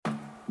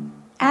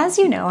As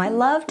you know, I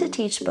love to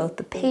teach both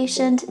the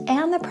patient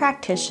and the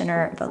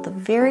practitioner about the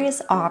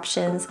various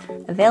options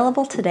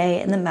available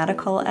today in the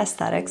medical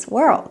aesthetics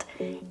world.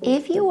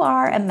 If you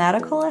are a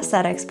medical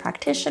aesthetics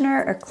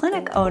practitioner or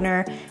clinic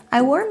owner,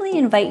 I warmly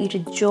invite you to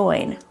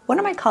join one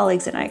of my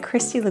colleagues and I,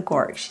 Christy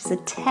Legort. She's a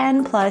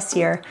 10+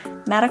 year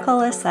medical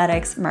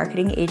aesthetics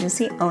marketing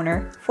agency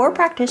owner for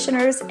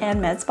practitioners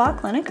and med spa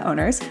clinic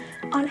owners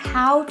on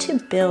how to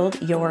build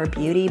your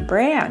beauty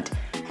brand.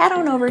 Head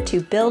on over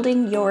to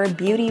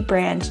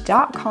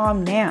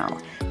buildingyourbeautybrand.com now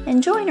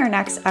and join our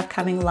next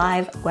upcoming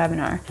live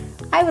webinar.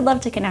 I would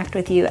love to connect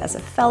with you as a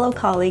fellow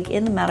colleague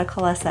in the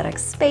medical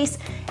aesthetics space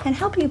and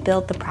help you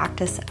build the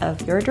practice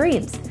of your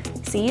dreams.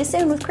 See you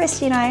soon with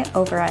Christy and I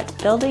over at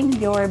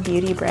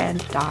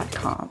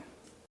buildingyourbeautybrand.com.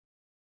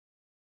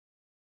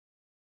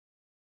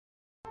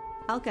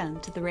 Welcome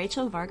to the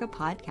Rachel Varga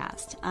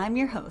podcast. I'm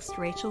your host,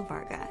 Rachel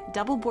Varga,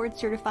 double board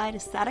certified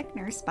aesthetic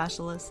nurse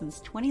specialist since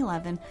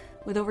 2011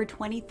 with over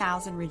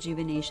 20,000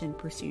 rejuvenation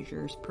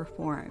procedures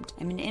performed.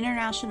 I'm an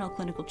international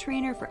clinical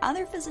trainer for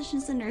other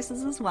physicians and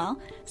nurses as well,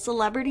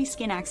 celebrity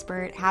skin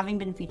expert, having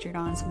been featured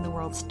on some of the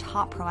world's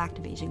top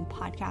proactive aging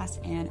podcasts,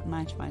 and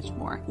much, much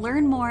more.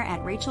 Learn more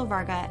at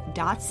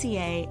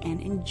rachelvarga.ca and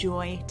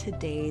enjoy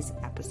today's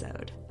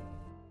episode.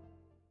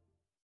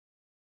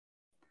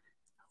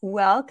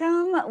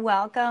 Welcome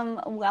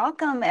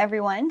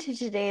everyone to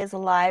today's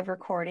live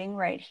recording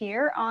right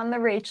here on the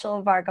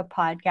Rachel Varga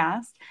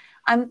podcast.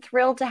 I'm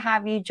thrilled to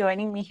have you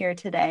joining me here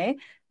today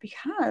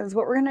because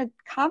what we're going to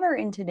cover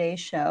in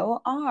today's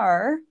show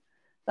are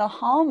the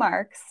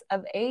hallmarks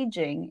of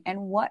aging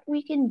and what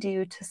we can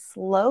do to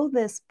slow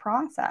this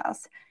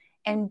process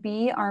and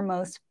be our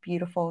most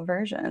beautiful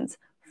versions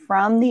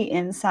from the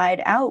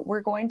inside out.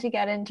 We're going to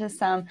get into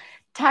some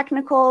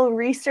technical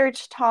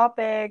research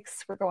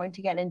topics. We're going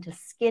to get into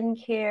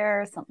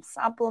skincare, some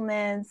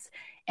supplements,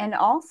 and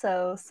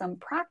also some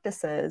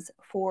practices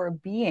for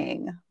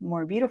being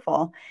more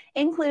beautiful,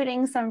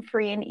 including some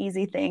free and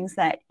easy things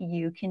that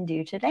you can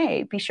do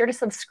today. Be sure to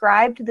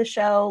subscribe to the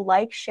show,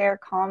 like, share,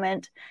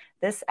 comment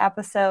this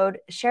episode,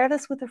 share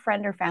this with a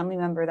friend or family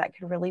member that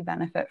could really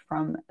benefit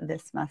from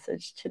this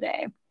message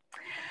today.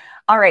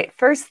 All right,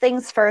 first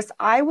things first,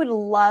 I would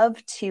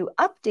love to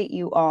update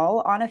you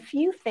all on a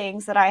few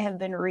things that I have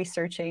been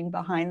researching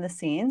behind the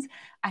scenes.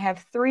 I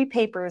have 3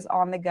 papers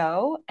on the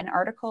go, an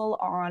article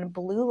on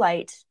blue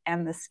light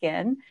and the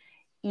skin,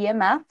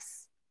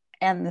 EMFs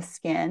and the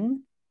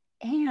skin,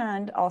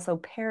 and also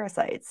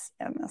parasites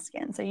and the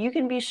skin. So you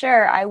can be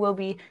sure I will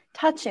be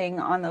touching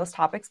on those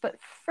topics. But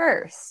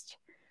first,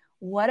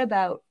 what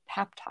about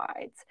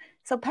peptides?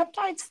 So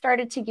peptides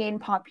started to gain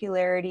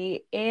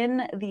popularity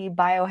in the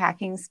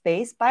biohacking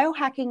space.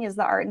 Biohacking is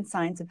the art and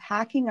science of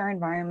hacking our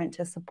environment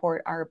to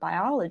support our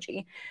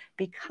biology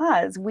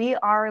because we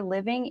are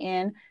living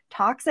in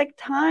toxic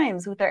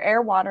times with our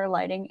air, water,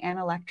 lighting, and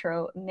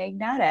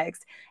electromagnetics.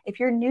 If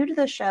you're new to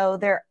the show,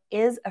 there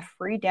is a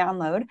free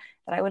download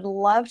that I would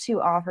love to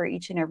offer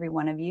each and every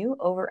one of you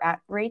over at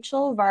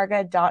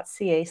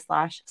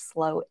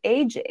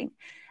rachelvarga.ca/slowaging.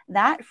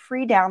 That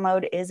free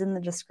download is in the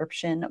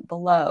description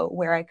below,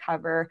 where I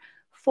cover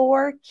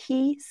 4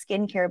 key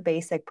skincare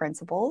basic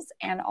principles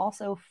and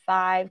also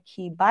 5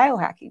 key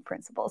biohacking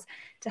principles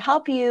to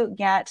help you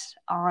get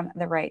on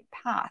the right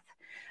path.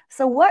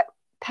 So what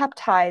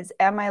peptides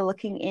am I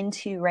looking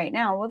into right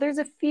now? Well, there's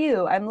a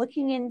few. I'm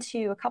looking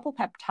into a couple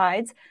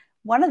peptides.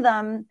 One of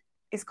them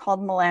is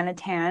called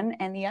melanotan,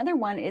 and the other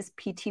one is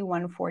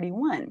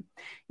PT141.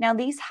 Now,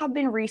 these have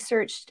been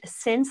researched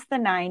since the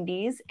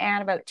 90s,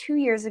 and about 2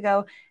 years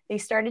ago, they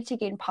started to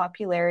gain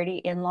popularity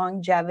in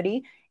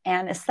longevity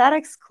and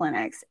aesthetics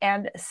clinics.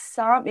 And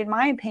some, in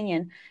my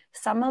opinion,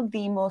 some of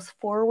the most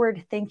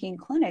forward-thinking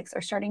clinics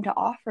are starting to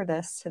offer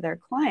this to their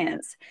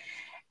clients.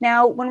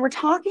 Now, when we're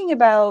talking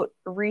about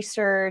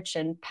research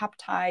and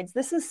peptides,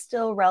 this is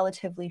still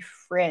relatively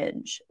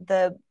fringe.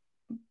 The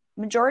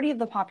majority of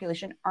the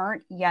population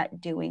aren't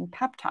yet doing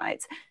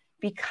peptides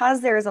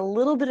because there is a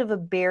little bit of a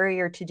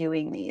barrier to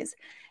doing these.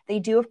 They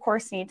do, of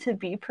course, need to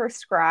be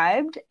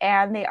prescribed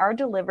and they are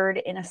delivered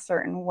in a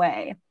certain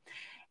way.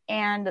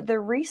 And the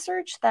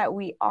research that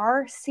we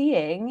are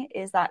seeing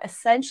is that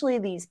essentially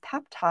these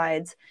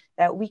peptides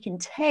that we can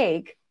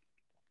take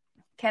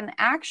can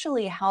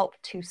actually help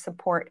to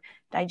support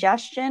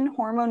digestion,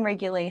 hormone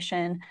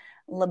regulation,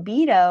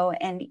 libido,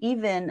 and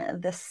even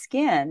the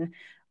skin,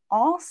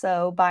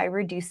 also by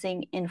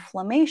reducing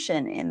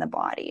inflammation in the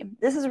body.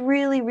 This is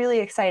really, really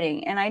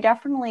exciting. And I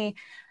definitely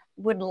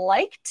would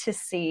like to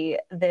see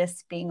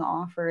this being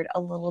offered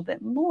a little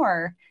bit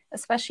more,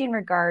 especially in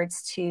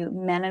regards to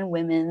men and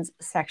women's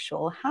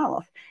sexual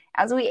health.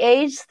 As we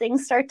age,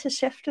 things start to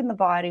shift in the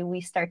body.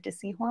 We start to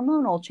see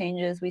hormonal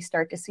changes. We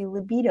start to see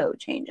libido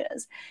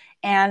changes.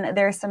 And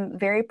there's some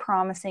very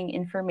promising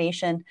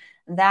information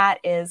that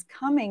is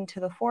coming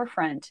to the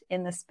forefront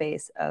in the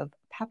space of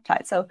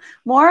peptides. So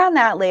more on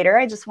that later.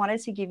 I just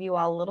wanted to give you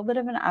all a little bit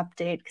of an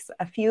update because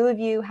a few of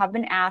you have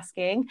been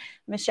asking.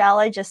 Michelle,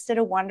 I just did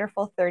a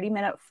wonderful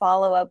 30-minute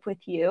follow-up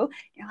with you.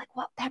 You're like,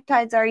 what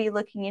peptides are you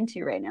looking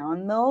into right now?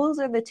 And those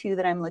are the two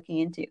that I'm looking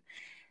into.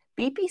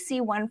 BPC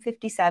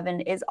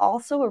 157 is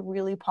also a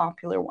really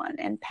popular one,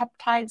 and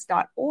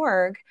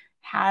peptides.org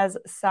has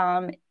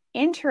some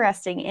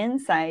interesting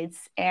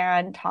insights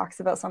and talks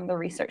about some of the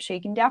research. So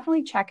you can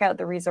definitely check out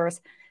the resource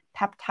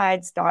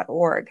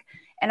peptides.org.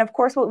 And of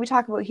course, what we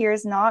talk about here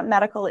is not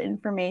medical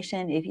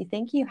information. If you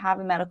think you have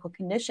a medical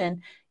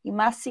condition, you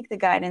must seek the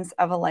guidance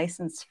of a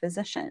licensed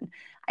physician.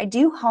 I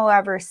do,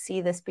 however,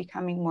 see this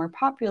becoming more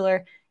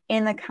popular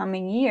in the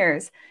coming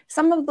years.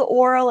 Some of the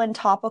oral and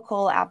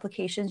topical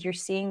applications you're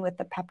seeing with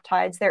the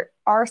peptides, there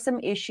are some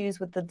issues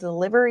with the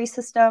delivery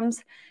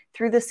systems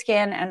through the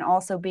skin and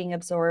also being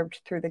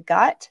absorbed through the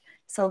gut.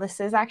 So this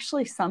is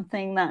actually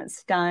something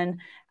that's done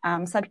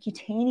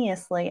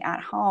subcutaneously at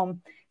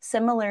home,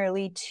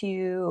 similarly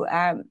to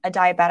a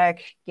diabetic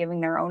giving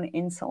their own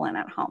insulin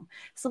at home.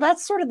 So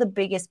that's sort of the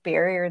biggest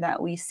barrier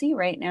that we see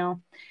right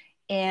now,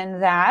 in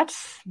that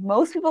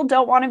most people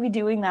don't want to be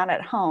doing that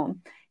at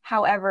home.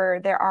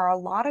 However, there are a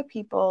lot of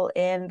people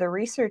in the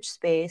research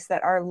space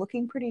that are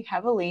looking pretty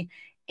heavily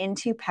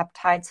into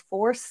peptides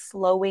for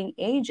slowing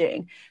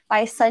aging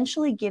by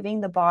essentially giving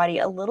the body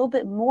a little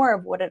bit more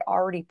of what it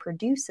already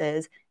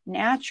produces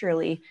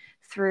naturally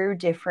through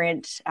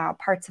different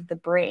parts of the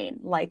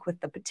brain, like with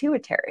the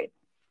pituitary.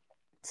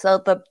 So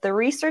the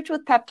research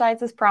with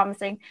peptides is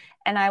promising,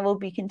 and I will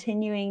be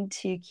continuing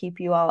to keep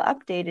you all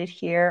updated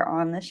here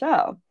on the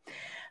show.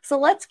 So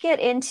let's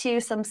get into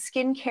some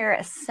skincare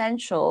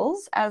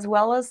essentials as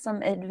well as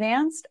some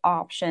advanced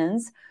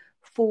options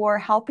for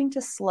helping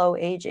to slow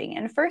aging.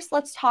 And first,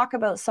 let's talk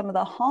about some of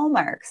the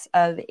hallmarks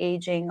of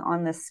aging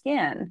on the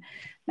skin.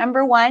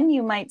 Number one,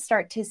 you might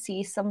start to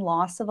see some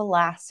loss of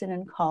elastin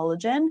and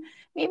collagen,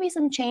 maybe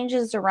some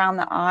changes around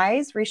the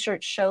eyes.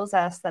 Research shows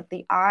us that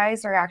the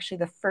eyes are actually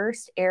the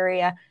first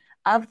area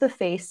of the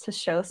face to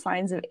show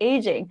signs of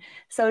aging.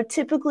 So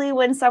typically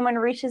when someone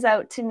reaches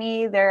out to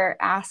me, they're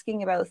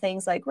asking about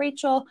things like,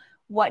 Rachel,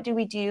 what do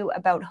we do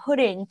about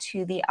hooding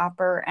to the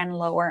upper and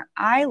lower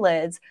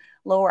eyelids,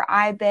 lower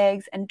eye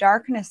bags, and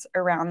darkness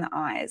around the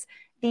eyes?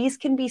 These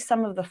can be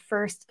some of the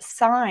first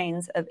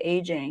signs of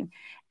aging,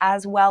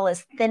 as well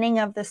as thinning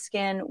of the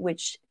skin,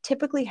 which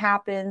typically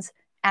happens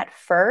at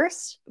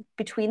first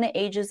between the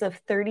ages of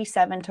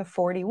 37 to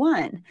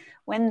 41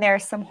 when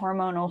there's some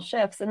hormonal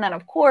shifts. And then,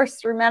 of course,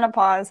 through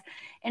menopause.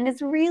 And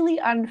it's really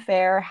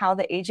unfair how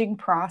the aging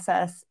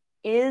process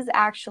is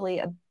actually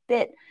a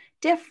bit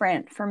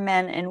different for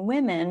men and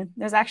women.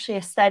 There's actually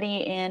a study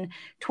in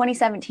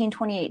 2017,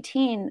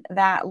 2018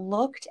 that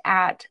looked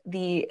at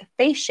the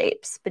face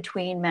shapes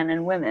between men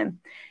and women.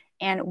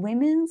 And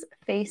women's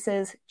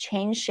faces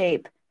change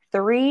shape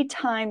 3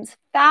 times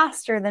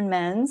faster than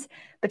men's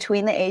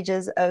between the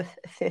ages of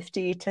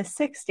 50 to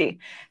 60.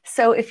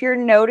 So if you're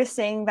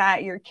noticing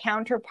that your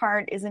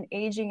counterpart isn't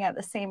aging at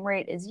the same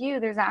rate as you,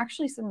 there's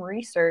actually some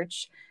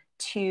research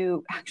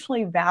to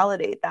actually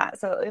validate that.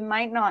 So it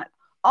might not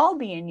all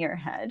be in your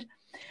head.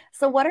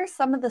 So what are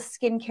some of the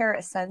skincare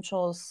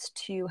essentials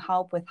to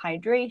help with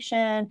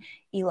hydration,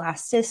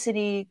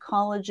 elasticity,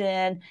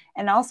 collagen,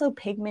 and also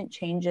pigment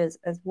changes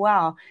as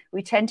well?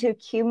 We tend to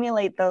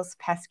accumulate those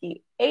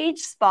pesky age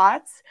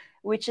spots,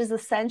 which is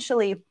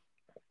essentially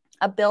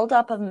a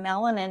buildup of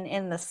melanin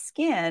in the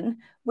skin,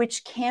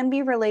 which can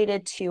be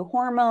related to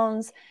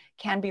hormones,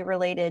 can be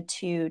related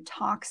to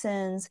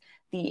toxins,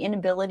 the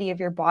inability of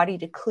your body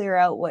to clear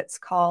out what's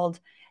called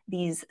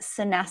these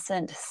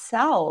senescent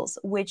cells,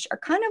 which are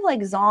kind of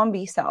like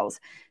zombie cells.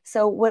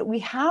 So what we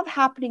have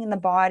happening in the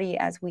body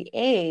as we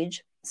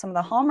age, some of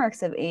the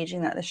hallmarks of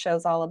aging that the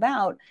show's all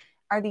about,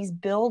 are these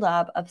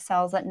buildup of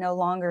cells that no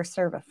longer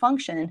serve a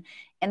function,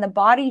 and the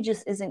body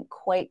just isn't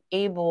quite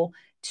able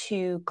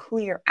to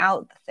clear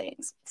out the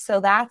things.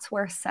 So that's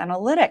where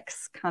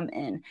senolytics come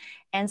in.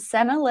 And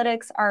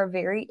senolytics are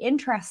very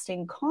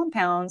interesting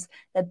compounds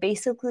that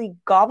basically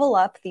gobble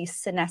up these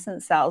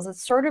senescent cells.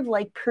 It's sort of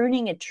like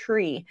pruning a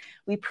tree.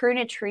 We prune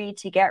a tree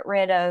to get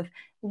rid of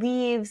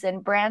leaves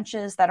and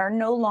branches that are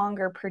no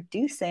longer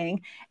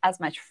producing as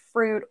much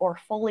fruit or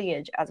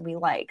foliage as we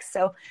like.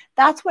 So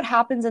that's what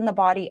happens in the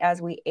body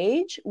as we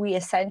age. We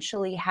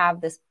essentially have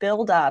this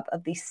buildup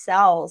of these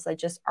cells that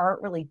just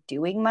aren't really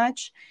doing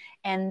much.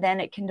 And then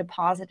it can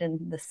deposit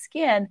in the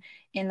skin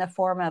in the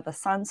form of a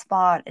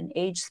sunspot, an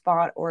age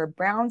spot, or a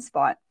brown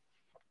spot.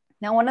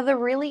 Now, one of the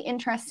really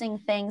interesting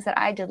things that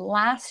I did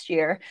last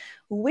year,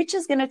 which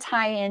is going to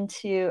tie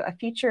into a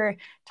future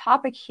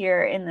topic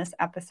here in this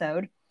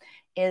episode,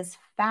 is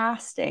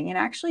fasting and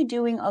actually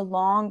doing a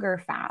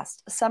longer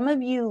fast. Some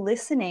of you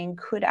listening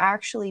could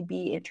actually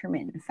be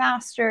intermittent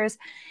fasters.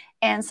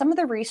 And some of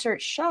the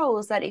research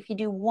shows that if you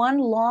do one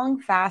long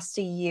fast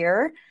a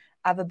year,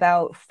 of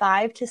about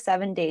 5 to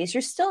 7 days.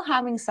 You're still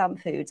having some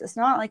foods. It's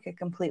not like a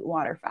complete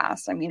water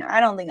fast. I mean, I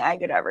don't think I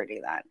could ever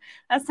do that.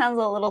 That sounds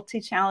a little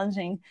too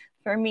challenging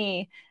for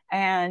me,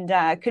 and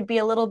could be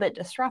a little bit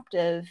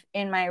disruptive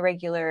in my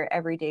regular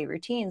everyday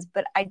routines.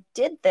 But I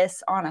did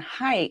this on a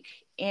hike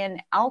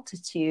in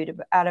altitude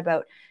at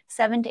about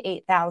 7 to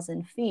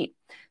 8,000 feet.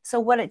 So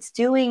what it's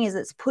doing is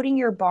it's putting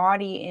your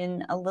body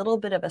in a little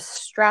bit of a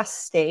stress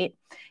state,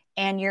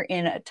 and you're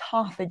in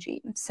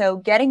autophagy. So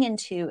getting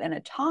into an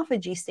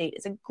autophagy state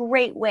is a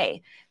great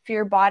way for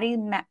your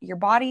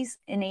body's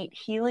innate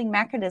healing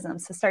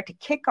mechanisms to start to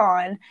kick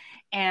on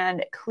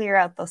and clear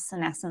out those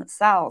senescent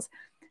cells.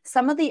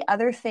 Some of the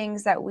other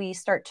things that we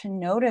start to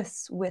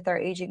notice with our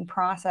aging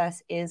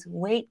process is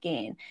weight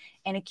gain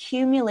and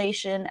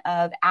accumulation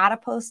of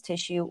adipose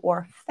tissue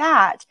or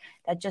fat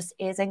that just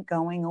isn't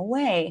going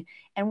away.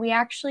 And we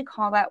actually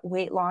call that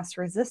weight loss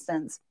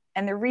resistance.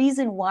 And the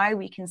reason why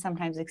we can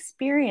sometimes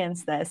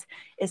experience this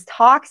is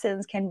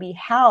toxins can be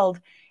held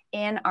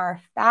in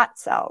our fat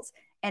cells.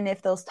 And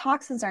if those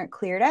toxins aren't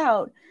cleared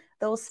out,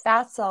 those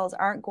fat cells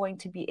aren't going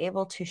to be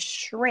able to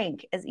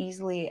shrink as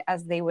easily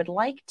as they would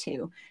like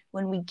to.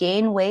 When we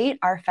gain weight,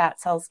 our fat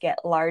cells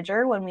get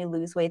larger. When we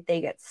lose weight, they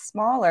get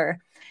smaller.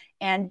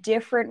 And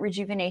different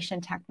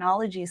rejuvenation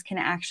technologies can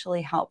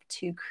actually help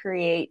to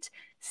create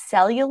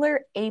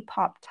cellular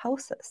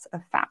apoptosis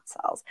of fat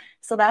cells.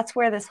 So that's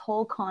where this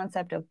whole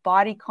concept of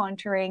body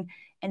contouring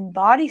and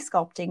body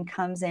sculpting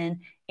comes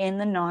in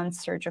the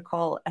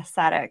non-surgical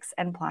aesthetics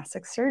and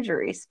plastic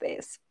surgery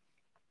space.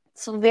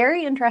 So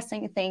very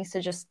interesting things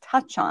to just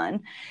touch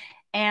on.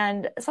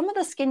 And some of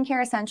the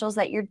skincare essentials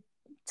that you're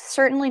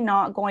certainly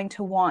not going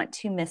to want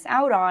to miss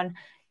out on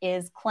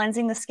is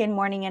cleansing the skin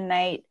morning and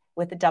night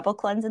with a double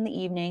cleanse in the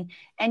evening,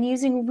 and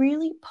using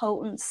really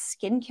potent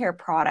skincare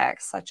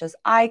products such as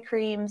eye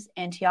creams,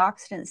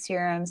 antioxidant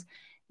serums,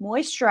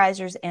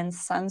 moisturizers, and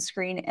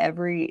sunscreen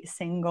every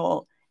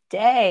single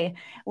day.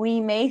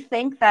 We may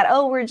think that,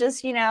 oh, we're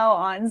just,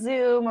 on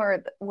Zoom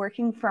or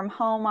working from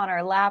home on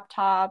our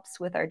laptops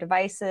with our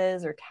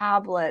devices or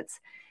tablets.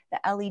 The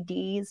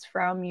LEDs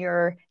from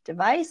your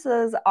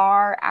devices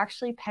are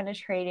actually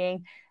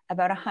penetrating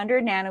about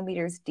 100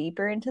 nanometers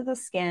deeper into the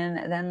skin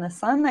than the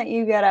sun that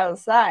you get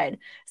outside.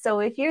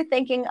 So if you're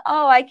thinking,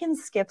 oh, I can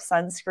skip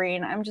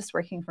sunscreen, I'm just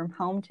working from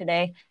home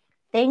today,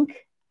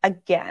 think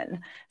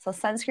again. So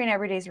sunscreen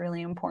every day is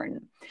really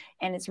important.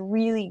 And it's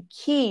really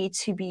key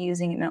to be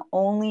using an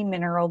only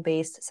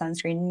mineral-based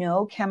sunscreen,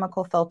 no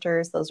chemical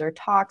filters. Those are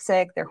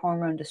toxic, they're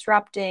hormone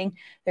disrupting,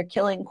 they're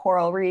killing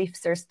coral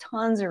reefs. There's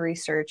tons of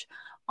research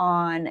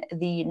on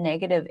the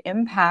negative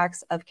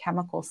impacts of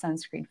chemical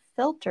sunscreen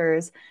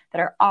filters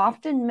that are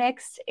often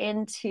mixed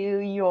into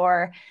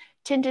your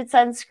tinted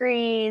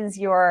sunscreens,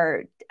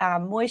 your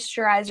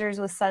moisturizers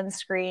with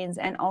sunscreens,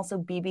 and also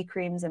BB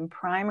creams and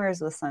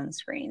primers with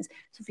sunscreens.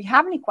 So if you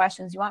have any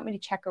questions, you want me to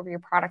check over your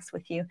products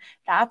with you,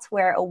 that's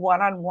where a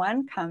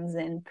one-on-one comes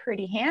in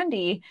pretty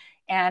handy.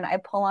 And I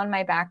pull on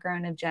my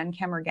background of Gen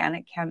Chem,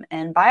 Organic Chem,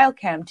 and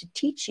Biochem to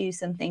teach you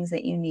some things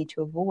that you need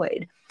to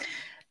avoid.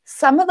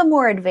 Some of the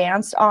more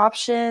advanced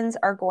options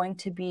are going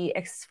to be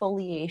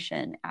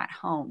exfoliation at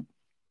home.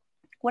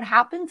 What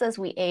happens as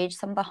we age,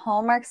 some of the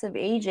hallmarks of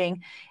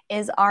aging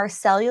is our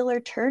cellular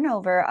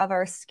turnover of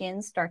our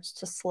skin starts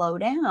to slow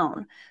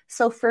down.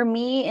 So for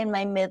me in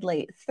my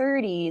mid-late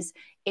 30s,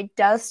 it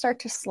does start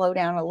to slow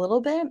down a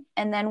little bit.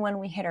 And then when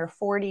we hit our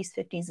 40s,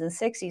 50s, and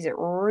 60s, it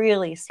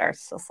really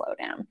starts to slow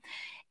down.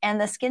 And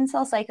the skin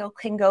cell cycle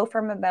can go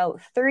from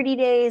about 30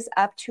 days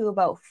up to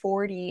about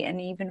 40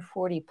 and even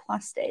 40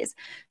 plus days.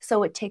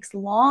 So it takes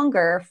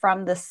longer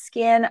from the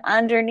skin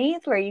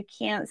underneath where you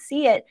can't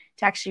see it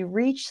to actually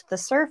reach the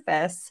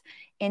surface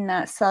in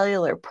that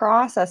cellular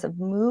process of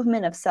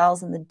movement of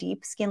cells in the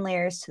deep skin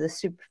layers to the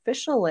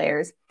superficial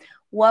layers.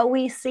 What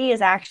we see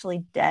is actually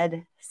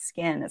dead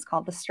skin. It's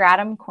called the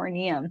stratum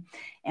corneum,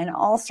 and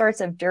all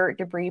sorts of dirt,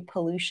 debris,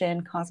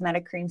 pollution,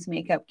 cosmetic creams,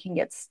 makeup can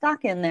get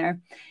stuck in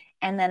there.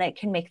 And then it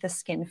can make the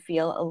skin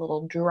feel a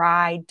little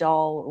dry,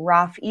 dull,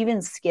 rough.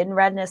 Even skin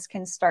redness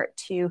can start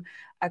to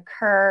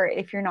occur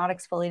if you're not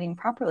exfoliating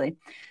properly.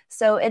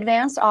 So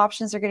advanced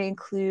options are going to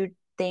include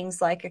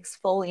things like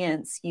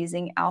exfoliants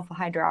using alpha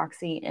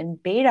hydroxy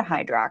and beta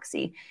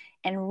hydroxy.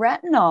 And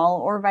retinol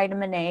or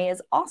vitamin A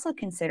is also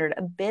considered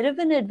a bit of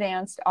an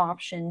advanced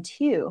option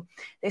too.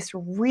 This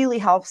really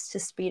helps to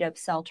speed up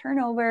cell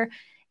turnover.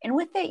 And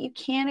with it, you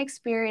can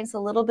experience a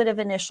little bit of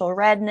initial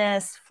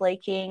redness,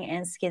 flaking,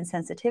 and skin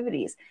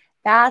sensitivities.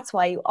 That's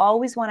why you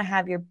always want to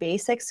have your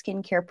basic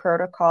skincare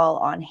protocol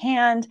on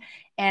hand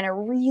and a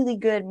really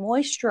good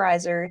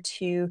moisturizer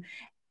to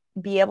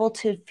be able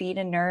to feed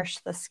and nourish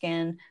the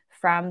skin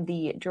from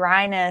the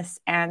dryness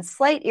and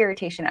slight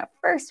irritation at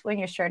first when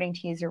you're starting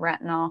to use your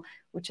retinol,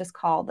 which is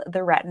called the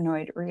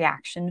retinoid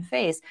reaction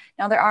phase.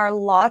 Now, there are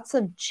lots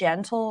of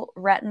gentle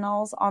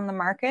retinols on the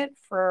market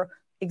for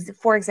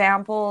For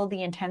example,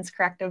 the Intense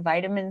Corrective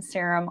Vitamin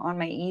Serum on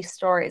my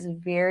e-store is a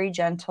very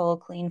gentle,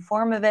 clean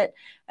form of it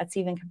that's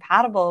even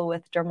compatible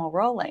with dermal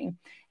rolling.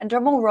 And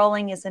dermal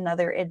rolling is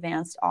another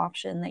advanced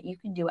option that you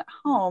can do at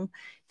home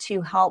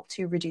to help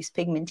to reduce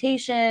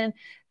pigmentation,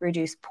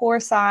 reduce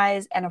pore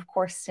size, and of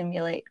course,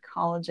 stimulate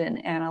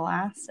collagen and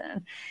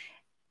elastin.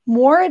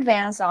 More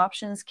advanced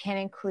options can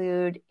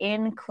include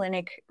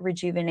in-clinic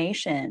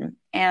rejuvenation,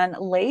 and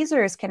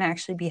lasers can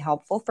actually be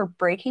helpful for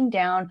breaking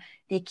down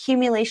the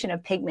accumulation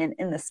of pigment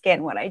in the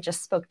skin, what I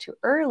just spoke to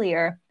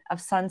earlier of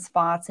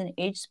sunspots and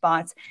age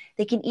spots.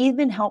 They can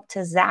even help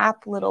to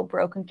zap little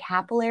broken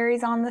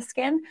capillaries on the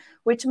skin,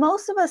 which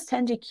most of us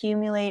tend to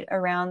accumulate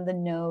around the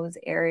nose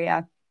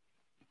area.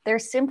 They're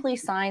simply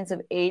signs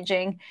of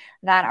aging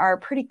that are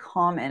pretty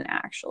common,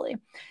 actually.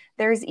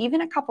 There's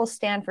even a couple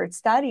Stanford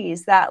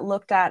studies that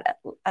looked at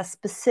a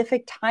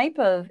specific type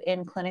of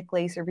in-clinic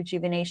laser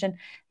rejuvenation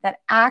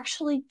that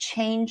actually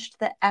changed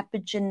the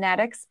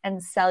epigenetics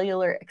and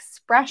cellular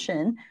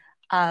expression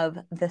of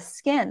the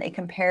skin. They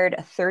compared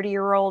a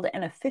 30-year-old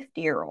and a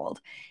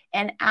 50-year-old.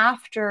 And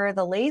after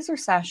the laser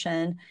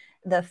session,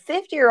 the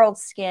 50-year-old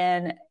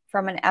skin,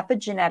 from an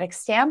epigenetic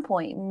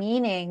standpoint,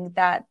 meaning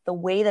that the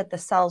way that the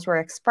cells were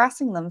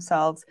expressing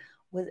themselves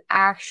was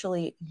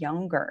actually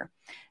younger.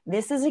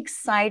 This is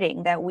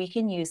exciting that we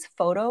can use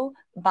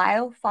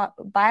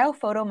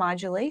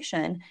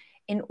biophotomodulation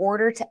in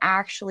order to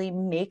actually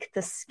make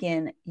the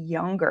skin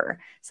younger.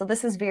 So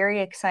this is very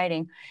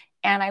exciting.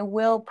 And I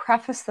will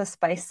preface this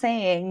by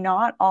saying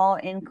not all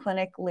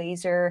in-clinic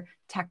laser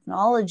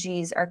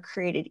technologies are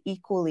created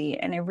equally.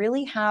 And I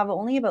really have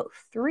only about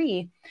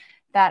 3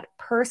 that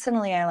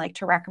personally I like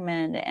to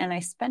recommend. And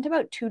I spent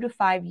about 2 to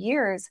 5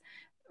 years.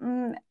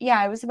 It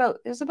was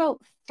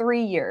about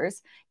 3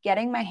 years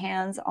getting my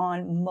hands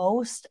on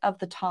most of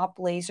the top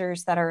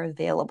lasers that are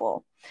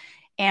available.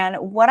 And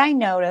what I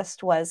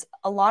noticed was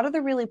a lot of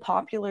the really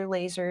popular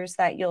lasers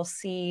that you'll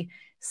see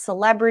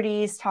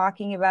celebrities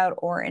talking about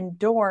or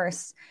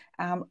endorse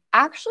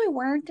actually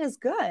weren't as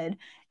good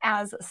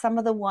as some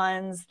of the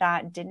ones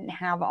that didn't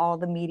have all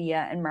the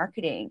media and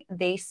marketing.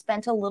 They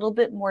spent a little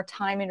bit more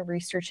time in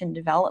research and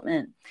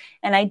development.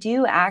 And I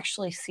do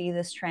actually see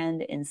this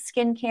trend in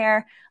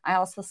skincare. I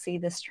also see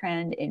this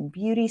trend in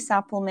beauty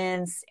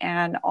supplements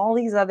and all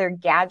these other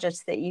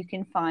gadgets that you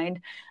can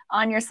find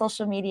on your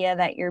social media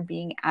that you're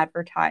being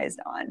advertised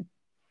on.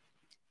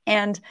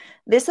 And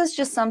this is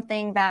just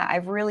something that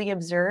I've really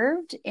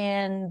observed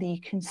in the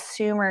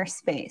consumer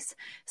space.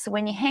 So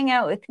when you hang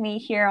out with me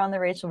here on the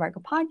Rachel Varga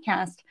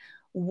podcast,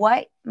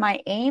 what my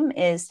aim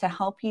is to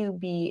help you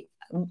be,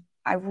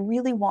 I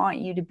really want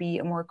you to be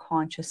a more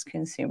conscious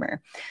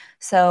consumer.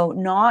 So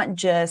not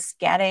just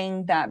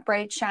getting that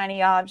bright,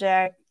 shiny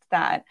object,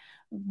 that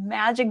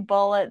magic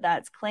bullet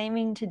that's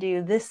claiming to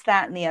do this,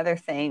 that, and the other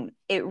thing.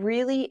 It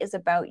really is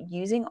about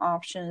using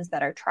options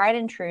that are tried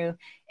and true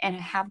and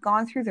have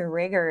gone through the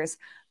rigors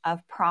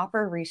of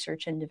proper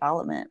research and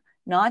development,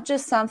 not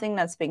just something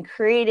that's been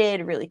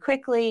created really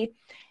quickly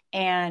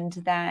and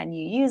then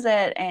you use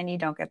it and you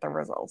don't get the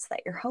results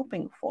that you're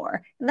hoping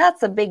for. And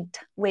that's a big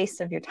waste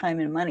of your time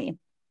and money.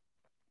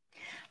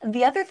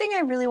 The other thing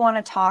I really want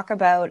to talk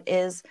about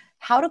is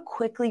how to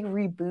quickly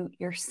reboot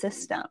your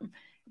system,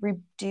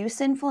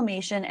 reduce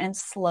inflammation, and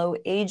slow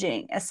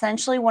aging.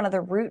 Essentially, one of the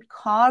root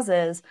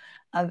causes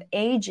of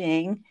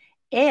aging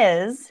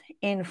is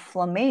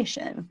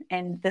inflammation.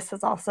 And this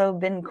has also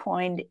been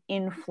coined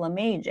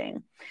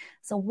inflammaging.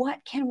 So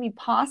what can we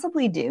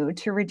possibly do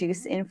to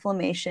reduce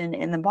inflammation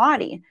in the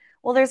body?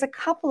 Well, there's a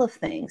couple of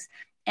things.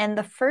 And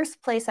the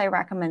first place I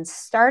recommend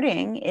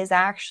starting is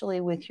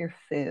actually with your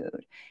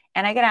food.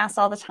 And I get asked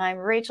all the time,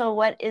 Rachel,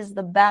 what is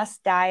the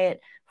best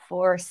diet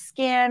for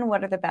skin?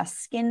 What are the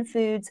best skin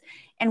foods?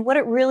 And what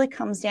it really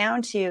comes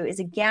down to is,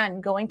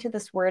 again, going to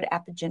this word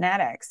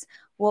epigenetics.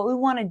 What we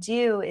want to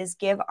do is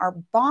give our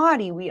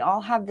body, we all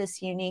have this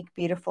unique,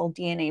 beautiful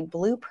DNA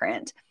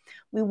blueprint.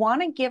 We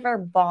want to give our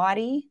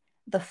body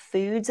the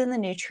foods and the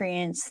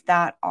nutrients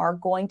that are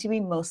going to be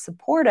most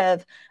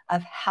supportive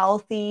of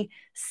healthy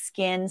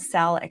skin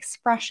cell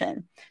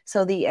expression.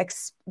 So the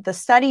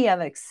study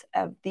of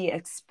the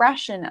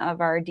expression of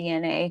our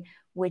DNA,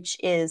 which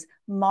is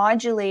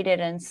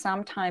modulated and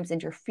sometimes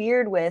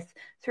interfered with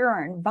through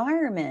our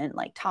environment,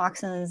 like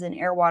toxins and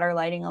air, water,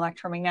 lighting,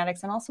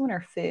 electromagnetics, and also in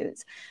our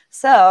foods.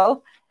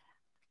 So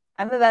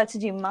I'm about to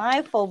do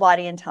my full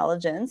body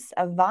intelligence.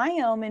 A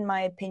Viome, in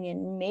my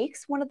opinion,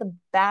 makes one of the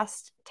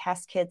best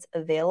test kits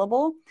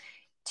available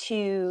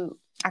to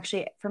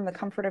actually, from the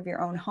comfort of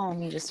your own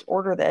home. You just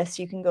order this.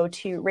 You can go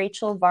to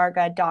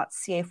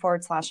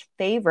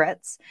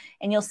rachelvarga.ca/favorites,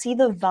 and you'll see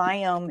the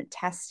Viome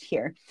test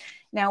here.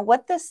 Now,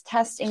 what this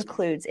test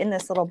includes in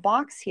this little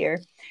box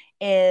here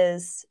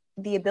is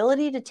the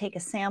ability to take a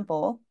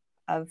sample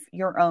of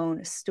your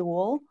own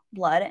stool,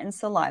 blood, and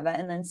saliva,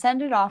 and then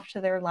send it off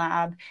to their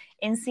lab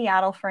in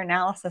Seattle for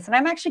analysis. And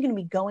I'm actually going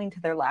to be going to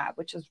their lab,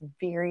 which is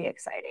very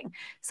exciting.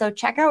 So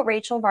check out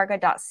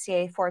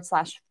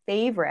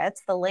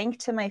rachelvarga.ca/favorites. The link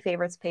to my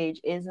favorites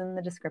page is in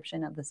the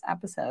description of this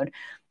episode.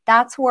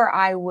 That's where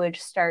I would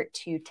start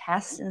to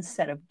test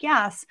instead of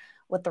guess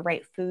what the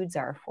right foods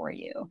are for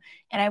you.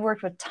 And I've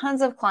worked with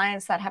tons of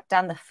clients that have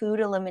done the food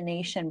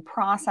elimination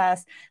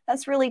process.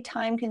 That's really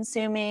time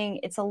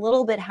consuming. It's a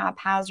little bit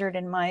haphazard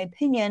in my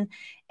opinion.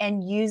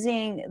 And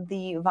using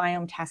the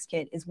Viome test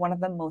kit is one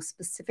of the most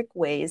specific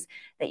ways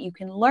that you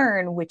can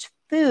learn which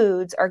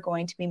foods are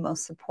going to be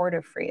most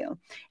supportive for you.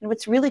 And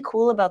what's really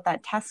cool about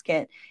that test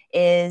kit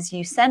is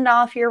you send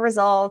off your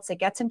results, it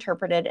gets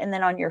interpreted, and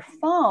then on your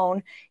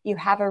phone, you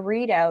have a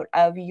readout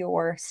of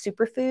your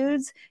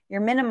superfoods,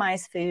 your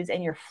minimized foods,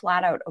 and your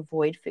flat out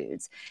avoid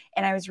foods.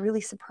 And I was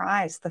really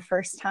surprised the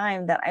first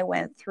time that I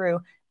went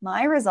through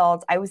my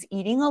results, I was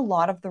eating a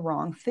lot of the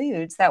wrong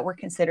foods that were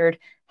considered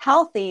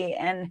healthy,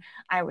 and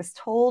I was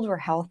told were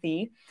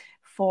healthy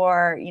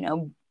for,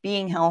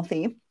 being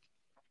healthy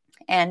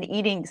and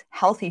eating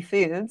healthy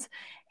foods.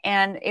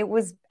 And it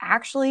was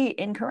actually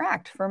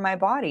incorrect for my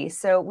body.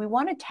 So we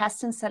want to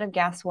test instead of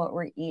guess what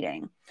we're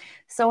eating.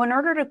 So in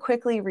order to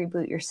quickly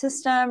reboot your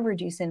system,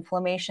 reduce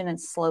inflammation, and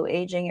slow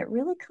aging, it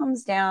really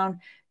comes down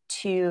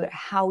to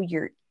how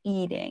you're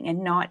eating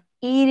and not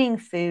eating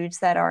foods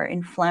that are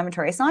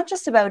inflammatory. It's not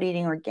just about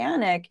eating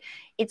organic.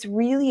 It's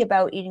really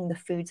about eating the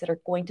foods that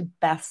are going to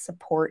best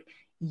support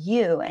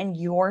you and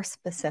your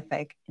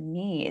specific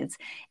needs.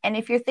 And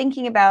if you're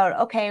thinking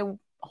about, okay,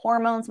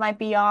 hormones might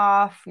be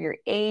off, you're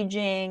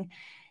aging,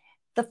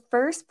 the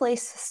first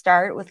place to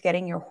start with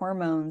getting your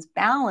hormones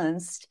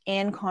balanced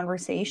in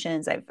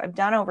conversations. I've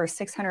done over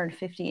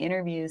 650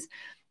 interviews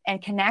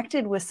and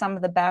connected with some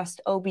of the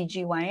best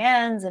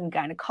OBGYNs and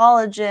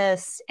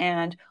gynecologists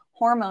and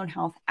hormone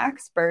health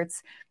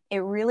experts. It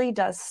really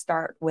does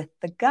start with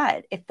the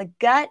gut. If the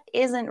gut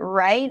isn't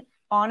right,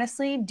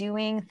 honestly,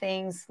 doing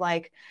things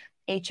like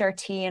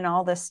HRT and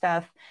all this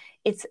stuff,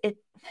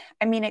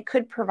 it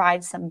could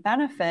provide some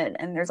benefit,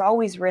 and there's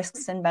always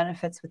risks and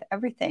benefits with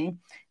everything,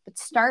 but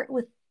start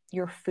with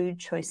your food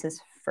choices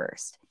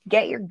first.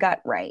 Get your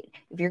gut right.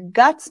 If your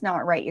gut's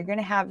not right, you're going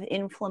to have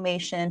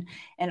inflammation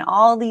and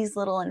all these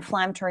little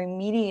inflammatory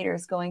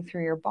mediators going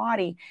through your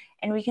body.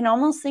 And we can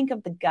almost think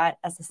of the gut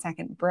as a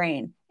second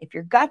brain. If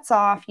your gut's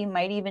off, you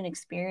might even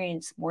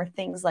experience more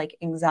things like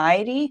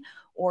anxiety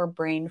or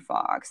brain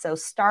fog. So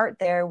start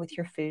there with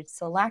your food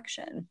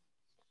selection.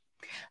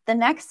 The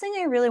next thing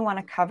I really want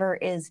to cover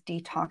is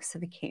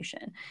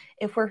detoxification.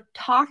 If we're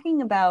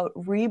talking about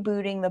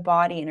rebooting the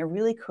body in a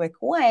really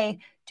quick way,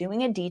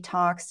 doing a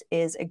detox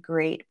is a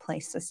great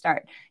place to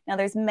start. Now,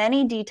 there's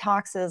many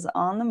detoxes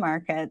on the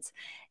market,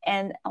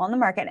 and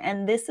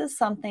this is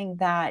something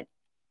that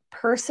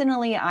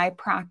personally I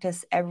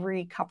practice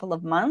every couple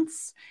of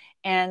months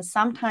and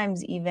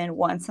sometimes even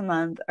once a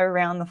month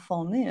around the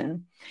full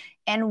moon.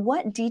 And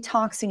what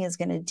detoxing is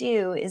going to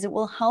do is it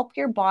will help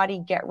your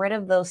body get rid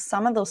of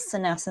some of those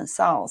senescent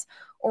cells,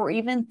 or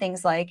even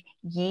things like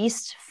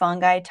yeast,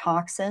 fungi,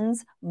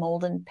 toxins,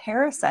 mold, and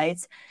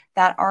parasites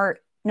that are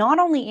not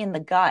only in the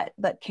gut,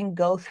 but can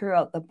go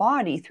throughout the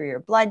body, through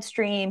your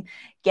bloodstream,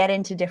 get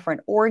into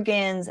different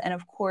organs, and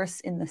of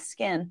course in the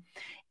skin.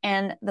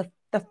 And the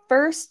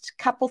first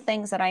couple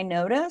things that I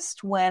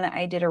noticed when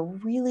I did a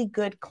really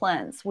good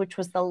cleanse, which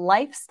was the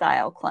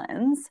lifestyle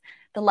cleanse.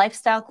 The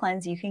lifestyle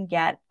cleanse you can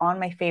get on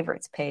my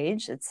favorites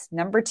page. It's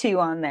number 2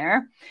 on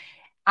there.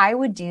 I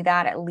would do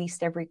that at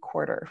least every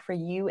quarter for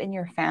you and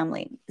your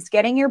family. It's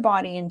getting your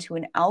body into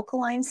an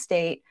alkaline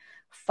state.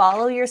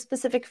 Follow your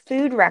specific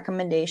food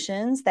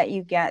recommendations that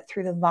you get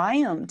through the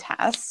Viome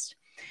test.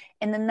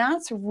 And then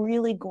that's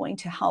really going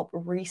to help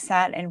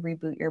reset and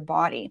reboot your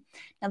body.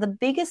 Now, the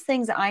biggest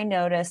things I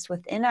noticed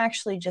within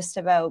actually just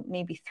about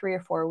maybe 3 or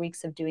 4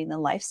 weeks of doing the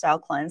lifestyle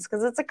cleanse,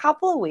 because it's a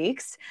couple of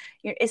weeks,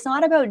 it's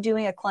not about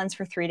doing a cleanse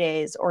for 3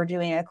 days or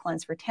doing a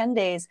cleanse for 10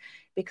 days,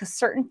 because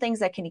certain things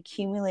that can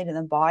accumulate in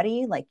the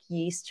body, like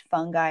yeast,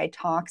 fungi,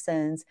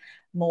 toxins,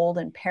 mold,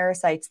 and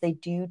parasites, they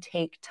do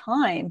take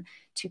time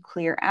to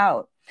clear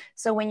out.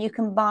 So when you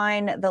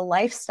combine the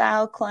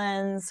lifestyle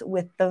cleanse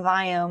with the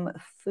Viome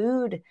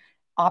food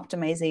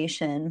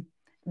optimization,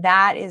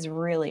 that is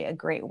really a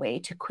great way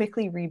to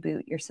quickly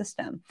reboot your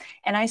system.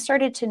 And I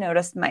started to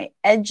notice my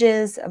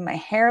edges of my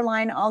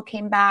hairline all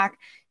came back.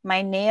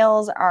 My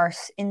nails are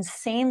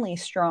insanely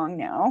strong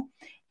now.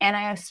 And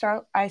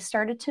I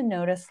started to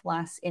notice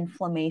less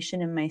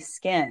inflammation in my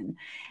skin.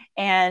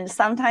 And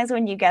sometimes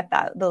when you get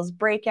those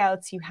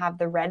breakouts, you have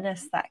the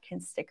redness that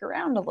can stick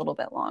around a little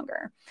bit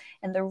longer.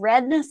 And the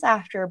redness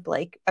after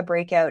a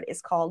breakout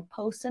is called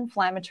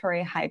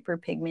post-inflammatory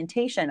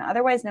hyperpigmentation,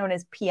 otherwise known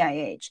as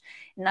PIH.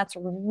 And that's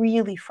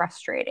really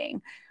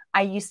frustrating.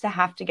 I used to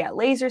have to get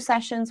laser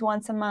sessions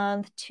once a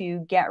month to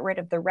get rid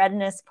of the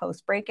redness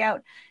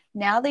post-breakout.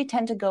 Now they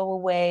tend to go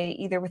away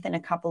either within a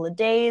couple of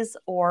days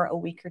or a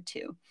week or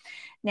 2.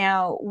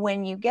 Now,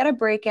 when you get a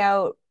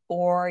breakout,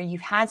 or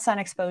you've had sun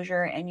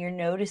exposure and you're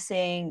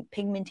noticing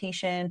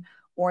pigmentation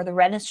or the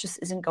redness just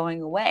isn't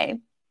going away,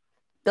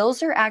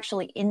 those are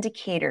actually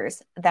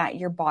indicators that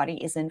your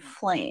body is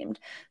inflamed.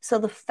 So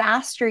the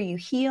faster you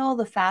heal,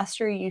 the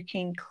faster you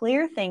can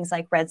clear things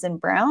like reds and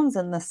browns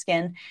in the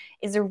skin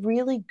is a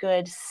really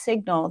good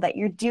signal that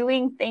you're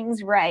doing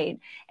things right.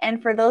 And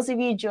for those of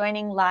you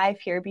joining live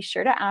here, be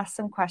sure to ask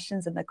some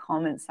questions in the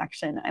comment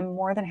section. I'm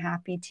more than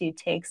happy to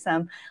take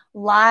some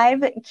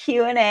live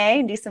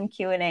Q&A, do some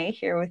Q&A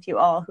here with you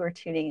all who are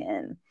tuning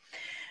in.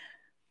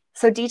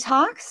 So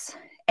detox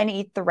and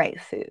eat the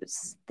right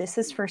foods. This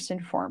is first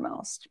and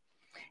foremost.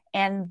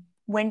 And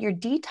when you're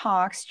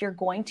detoxed, you're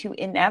going to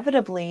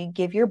inevitably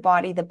give your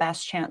body the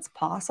best chance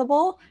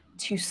possible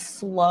to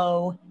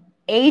slow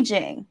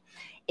aging.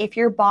 If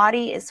your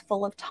body is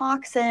full of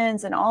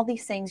toxins and all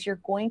these things, you're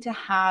going to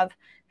have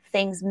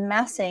things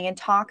messing and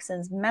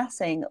toxins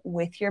messing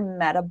with your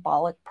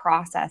metabolic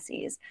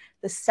processes,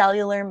 the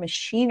cellular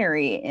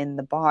machinery in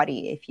the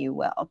body, if you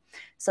will.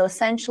 So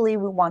essentially,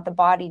 we want the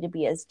body to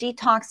be as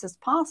detoxed as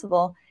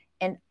possible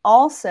and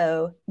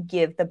also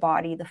give the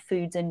body the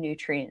foods and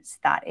nutrients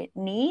that it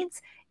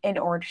needs in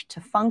order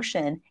to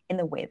function in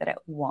the way that it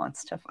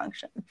wants to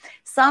function.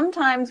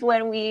 Sometimes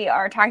when we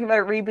are talking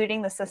about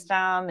rebooting the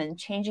system and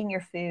changing your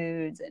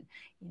foods and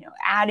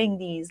adding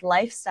these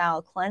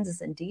lifestyle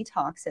cleanses and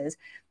detoxes,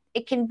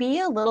 it can be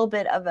a little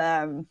bit of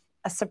a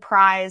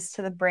surprise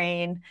to the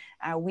brain.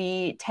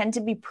 We tend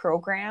to be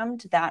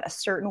programmed that a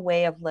certain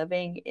way of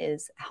living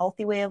is a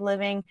healthy way of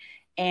living,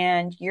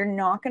 and you're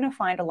not going to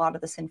find a lot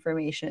of this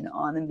information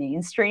on the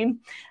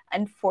mainstream.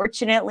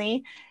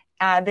 Unfortunately,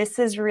 this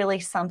is really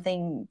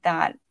something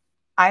that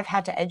I've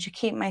had to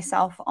educate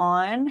myself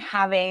on,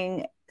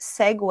 having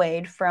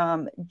segued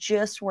from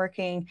just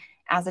working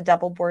as a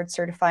double board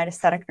certified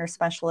aesthetic nurse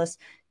specialist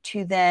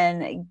to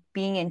then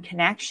being in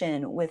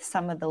connection with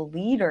some of the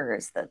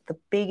leaders, the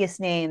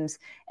biggest names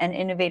and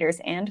innovators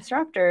and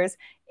disruptors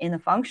in the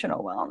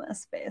functional wellness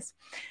space.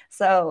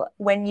 So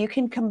when you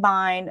can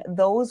combine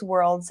those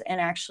worlds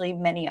and actually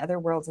many other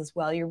worlds as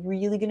well, you're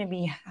really going to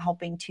be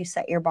helping to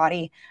set your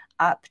body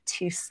up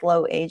to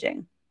slow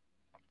aging.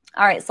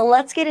 All right, so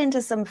let's get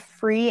into some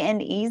free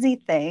and easy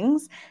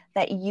things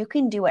that you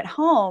can do at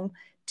home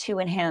to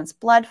enhance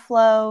blood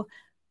flow,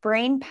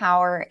 brain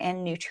power,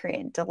 and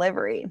nutrient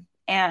delivery.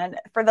 And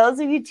for those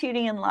of you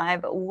tuning in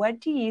live, what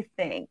do you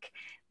think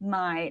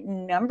my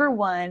number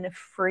one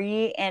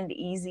free and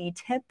easy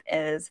tip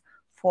is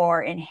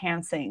for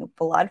enhancing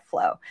blood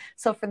flow?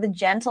 So for the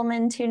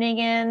gentlemen tuning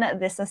in,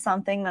 this is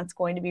something that's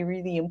going to be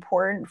really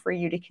important for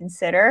you to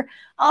consider.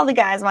 All the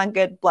guys want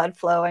good blood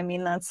flow. I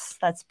mean,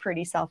 that's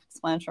pretty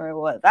self-explanatory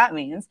what that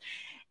means.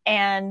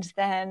 And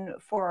then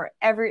for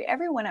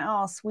everyone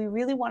else, we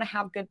really want to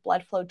have good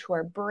blood flow to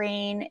our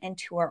brain and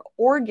to our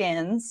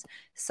organs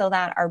so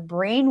that our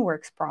brain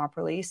works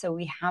properly, so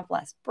we have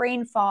less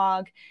brain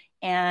fog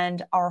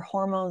and our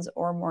hormones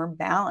are more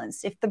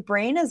balanced. If the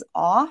brain is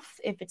off,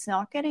 if it's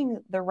not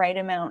getting the right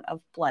amount of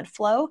blood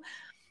flow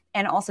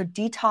and also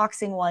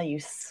detoxing while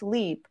you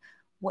sleep,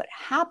 what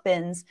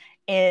happens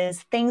is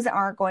things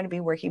aren't going to be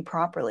working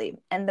properly.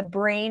 And the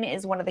brain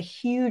is one of the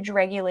huge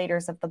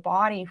regulators of the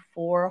body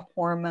for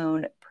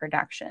hormone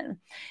production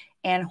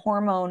and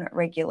hormone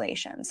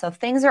regulation. So if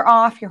things are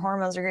off, your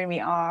hormones are going to be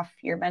off,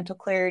 your mental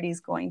clarity is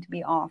going to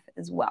be off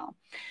as well.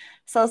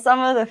 So some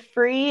of the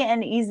free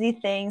and easy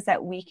things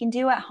that we can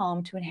do at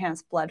home to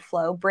enhance blood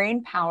flow,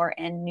 brain power,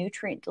 and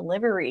nutrient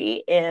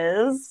delivery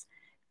is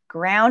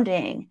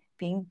grounding,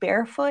 being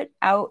barefoot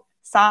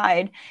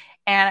outside.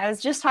 And I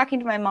was just talking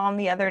to my mom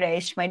the other day.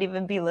 She might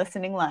even be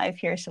listening live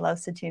here. She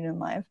loves to tune in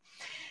live.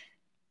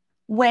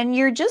 When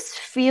you're just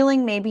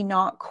feeling maybe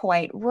not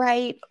quite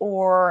right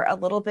or a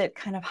little bit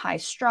kind of high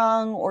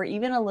strung or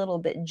even a little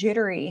bit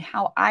jittery,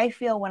 how I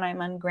feel when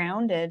I'm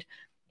ungrounded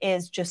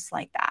is just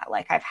like that.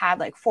 Like I've had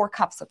like 4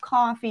 cups of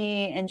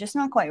coffee and just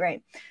not quite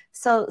right.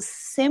 So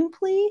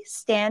simply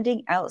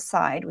standing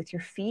outside with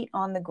your feet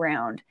on the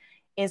ground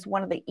is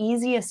one of the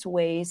easiest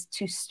ways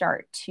to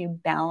start to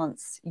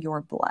balance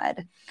your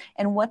blood.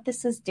 And what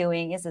this is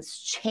doing is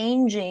it's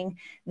changing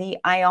the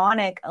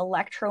ionic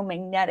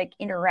electromagnetic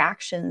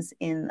interactions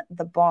in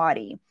the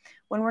body.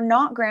 When we're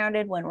not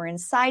grounded, when we're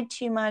inside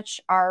too much,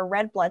 our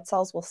red blood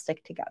cells will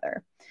stick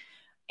together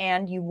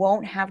and you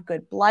won't have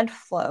good blood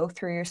flow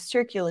through your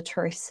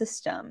circulatory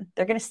system.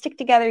 They're going to stick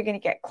together. You're going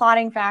to get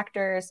clotting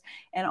factors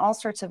and all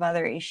sorts of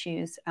other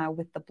issues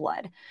with the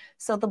blood.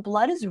 So the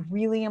blood is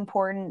really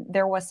important.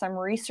 There was some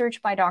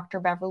research by Dr.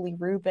 Beverly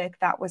Rubik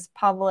that was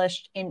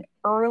published in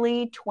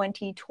early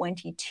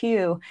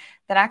 2022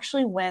 that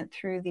actually went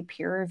through the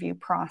peer review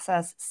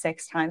process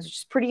 6 times, which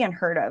is pretty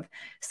unheard of.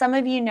 Some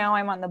of you know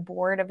I'm on the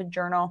board of a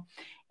journal,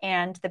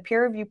 and the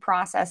peer review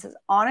process is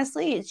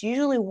honestly, it's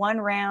usually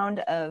one round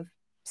of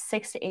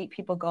 6 to 8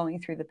 people going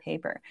through the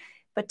paper.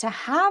 But to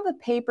have a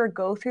paper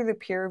go through the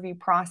peer review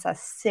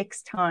process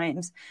 6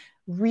 times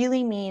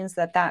really means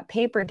that that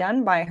paper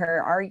done by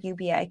her,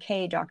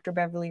 RUBIK, Dr.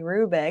 Beverly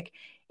Rubik,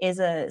 is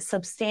a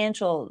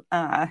substantial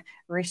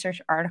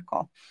research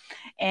article.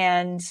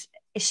 And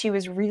she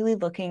was really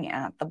looking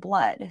at the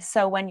blood.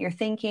 So when you're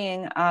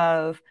thinking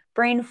of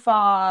brain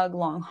fog,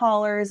 long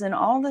haulers, and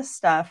all this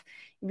stuff,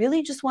 you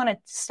really just want to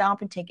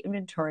stop and take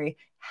inventory.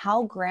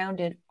 How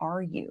grounded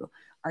are you?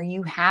 Are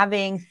you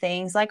having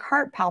things like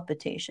heart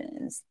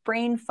palpitations,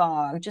 brain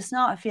fog, just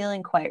not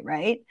feeling quite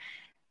right?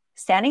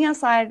 Standing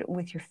outside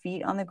with your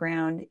feet on the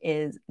ground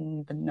is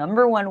the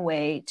number one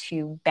way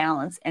to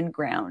balance and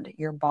ground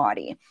your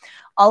body.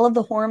 All of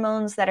the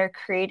hormones that are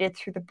created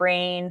through the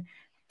brain,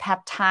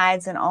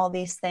 peptides, and all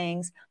these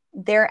things,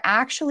 they're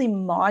actually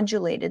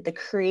modulated. The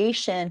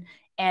creation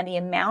and the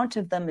amount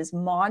of them is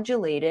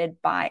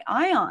modulated by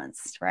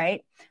ions,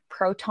 right?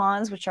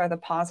 Protons, which are the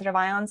positive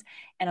ions,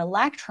 and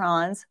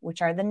electrons,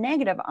 which are the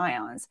negative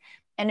ions.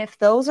 And if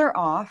those are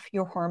off,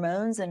 your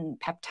hormones and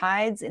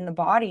peptides in the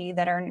body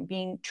that are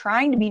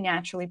trying to be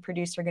naturally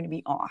produced are going to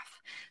be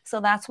off. So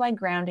that's why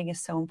grounding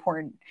is so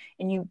important.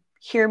 And you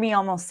hear me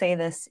almost say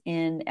this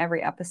in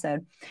every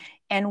episode.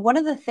 And one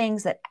of the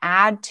things that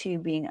add to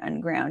being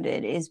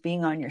ungrounded is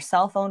being on your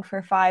cell phone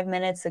for 5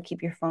 minutes. So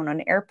keep your phone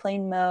on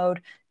airplane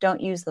mode.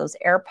 Don't use those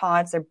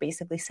AirPods. They're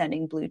basically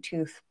sending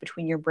Bluetooth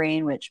between your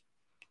brain, which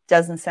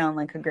doesn't sound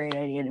like a great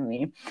idea to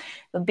me.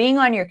 But being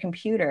on your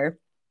computer,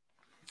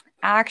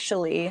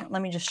 actually, let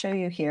me just show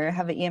you here. I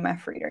have an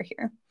EMF reader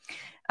here.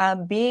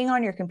 Being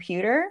on your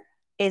computer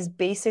is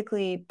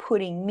basically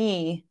putting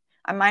me,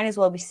 I might as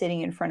well be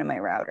sitting in front of my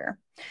router.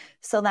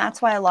 So that's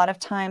why a lot of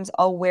times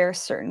I'll wear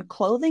certain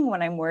clothing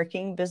when I'm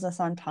working, business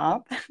on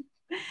top.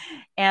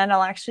 And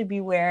I'll actually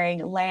be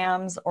wearing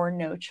lambs or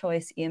no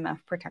choice EMF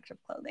protective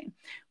clothing,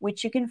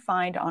 which you can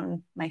find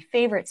on my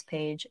favorites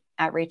page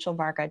at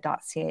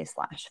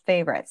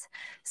rachelvarga.ca/favorites.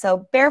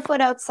 So barefoot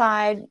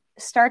outside,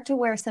 start to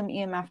wear some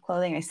EMF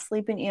clothing. I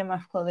sleep in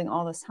EMF clothing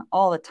all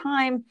the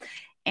time.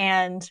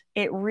 And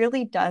it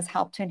really does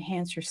help to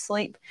enhance your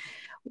sleep.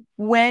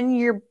 When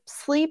you're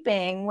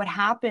sleeping, what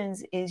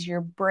happens is your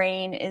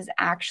brain is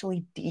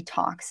actually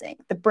detoxing.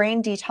 The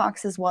brain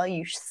detoxes while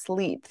you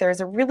sleep.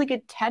 There's a really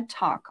good TED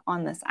Talk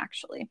on this,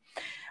 actually,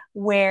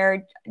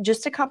 where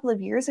just a couple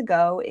of years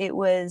ago, it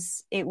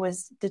was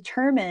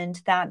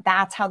determined that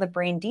that's how the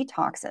brain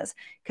detoxes,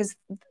 because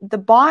the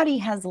body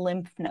has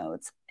lymph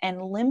nodes, and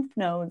lymph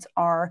nodes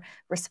are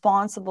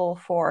responsible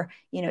for,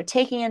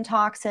 taking in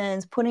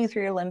toxins, putting it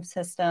through your lymph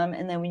system.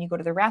 And then when you go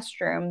to the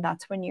restroom,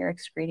 that's when you're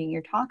excreting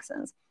your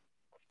toxins.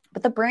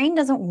 But the brain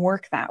doesn't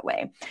work that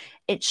way.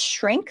 It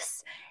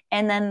shrinks,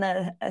 and then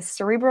the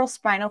cerebral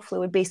spinal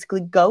fluid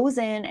basically goes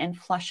in and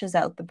flushes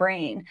out the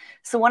brain.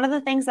 So one of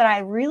the things that I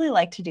really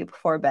like to do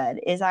before bed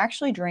is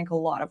actually drink a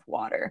lot of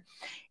water.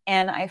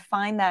 And I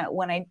find that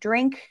when I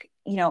drink,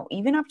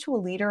 even up to a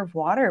liter of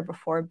water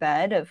before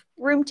bed, of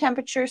room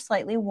temperature,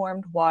 slightly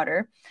warmed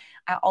water,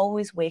 I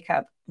always wake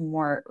up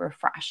more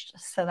refreshed.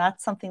 So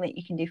that's something that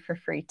you can do for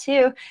free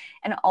too.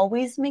 And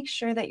always make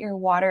sure that your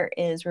water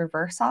is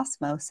reverse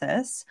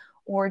osmosis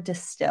or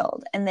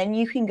distilled. And then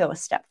you can go a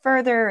step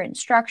further and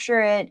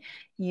structure it.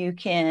 You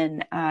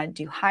can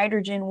do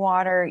hydrogen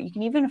water. You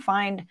can even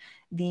find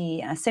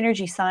the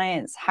Synergy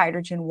Science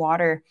hydrogen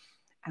water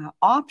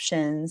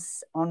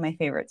options on my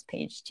favorites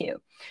page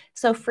too.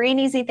 So free and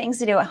easy things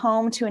to do at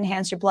home to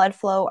enhance your blood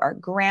flow are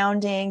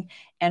grounding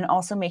and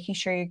also making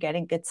sure you're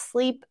getting good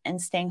sleep and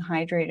staying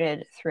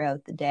hydrated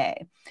throughout the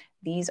day.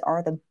 These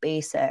are the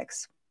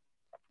basics.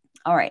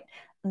 All right.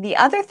 The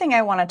other thing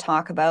I want to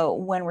talk about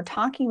when we're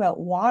talking about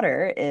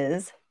water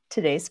is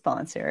today's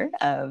sponsor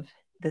of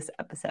this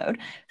episode.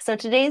 So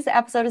today's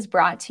episode is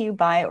brought to you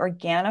by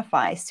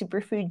Organifi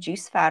Superfood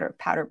Juice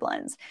Powder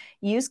Blends.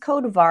 Use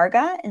code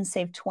Varga and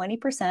save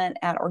 20%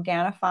 at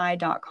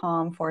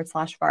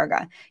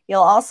Organifi.com/Varga.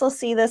 You'll also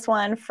see this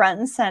one front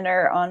and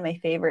center on my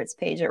favorites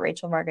page at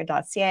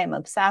rachelvarga.ca. I'm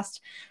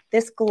obsessed.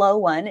 This glow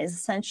one is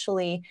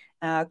essentially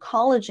a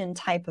collagen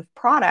type of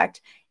product,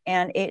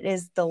 and it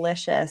is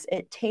delicious.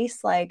 It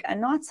tastes like a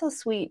not so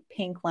sweet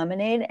pink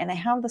lemonade, and I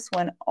have this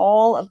one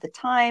all of the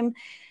time.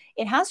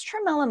 It has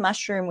tremella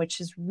mushroom,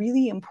 which is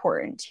really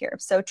important here.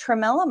 So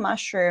tremella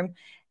mushroom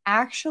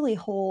actually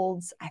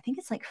holds, I think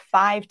it's like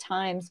 5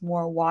 times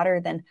more water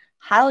than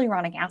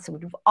hyaluronic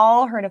acid. We've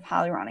all heard of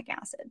hyaluronic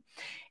acid.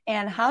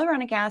 And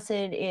hyaluronic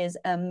acid is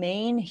a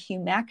main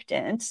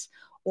humectant,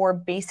 or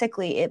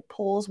basically it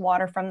pulls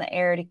water from the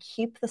air to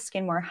keep the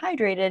skin more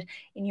hydrated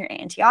in your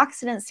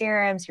antioxidant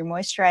serums, your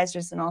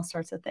moisturizers, and all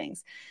sorts of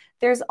things.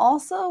 There's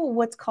also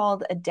what's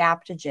called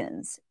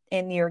adaptogens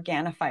in the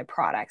Organifi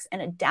products.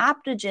 And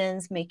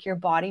adaptogens make your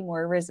body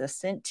more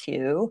resistant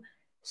to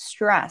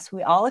stress.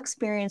 We all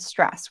experience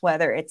stress,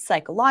 whether it's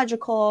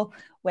psychological,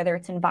 whether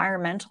it's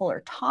environmental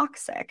or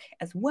toxic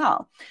as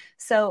well.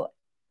 So,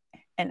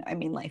 and I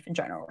mean life in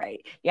general,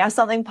 right? You have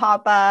something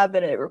pop up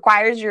and it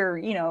requires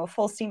your,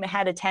 full steam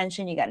ahead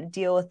attention. You got to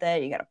deal with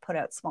it. You got to put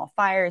out small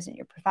fires in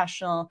your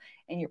professional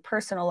and your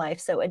personal life.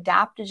 So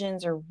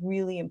adaptogens are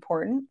really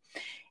important.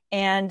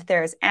 And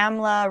there's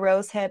amla,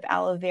 rosehip,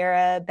 aloe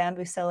vera,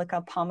 bamboo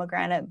silica,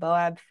 pomegranate,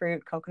 boab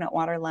fruit, coconut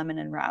water, lemon,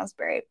 and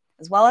raspberry,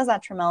 as well as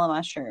that tremella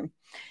mushroom.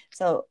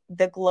 So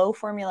the glow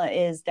formula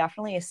is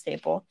definitely a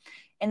staple.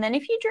 And then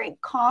if you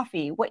drink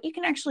coffee, what you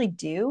can actually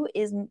do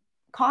is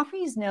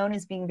coffee is known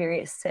as being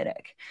very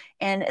acidic,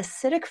 and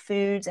acidic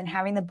foods and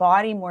having the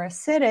body more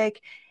acidic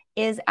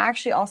is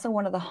actually also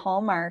one of the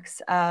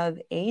hallmarks of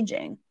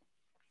aging.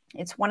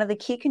 It's one of the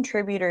key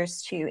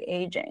contributors to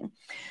aging.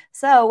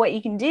 So what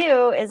you can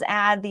do is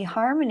add the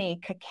Harmony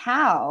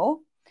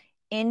cacao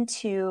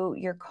into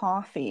your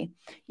coffee.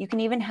 You can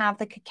even have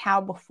the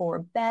cacao before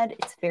bed.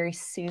 It's very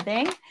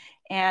soothing.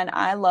 And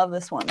I love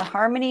this one. The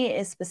Harmony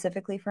is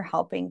specifically for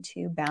helping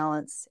to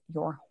balance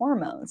your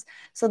hormones.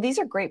 So these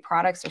are great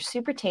products. They're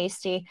super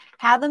tasty.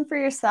 Have them for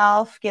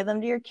yourself, give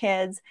them to your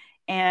kids,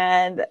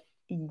 and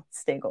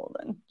stay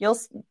golden.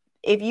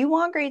 If you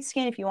want great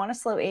skin, if you want to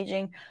slow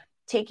aging,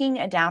 taking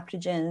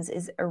adaptogens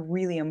is a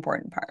really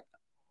important part.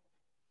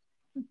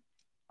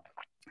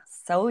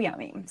 So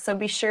yummy. So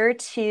be sure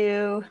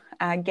to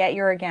get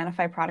your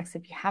Organifi products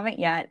if you haven't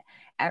yet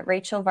at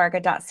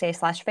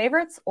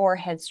rachelvarga.ca/favorites, or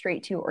head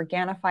straight to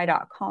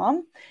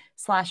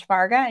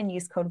Organifi.com/Varga and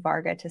use code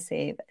Varga to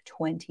save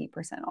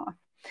 20% off.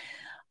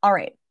 All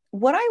right.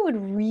 What I would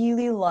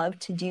really love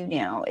to do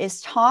now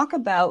is talk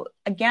about,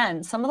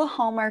 again, some of the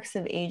hallmarks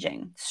of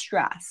aging: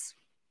 stress,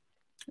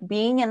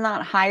 being in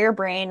that higher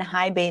brain,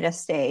 high beta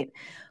state.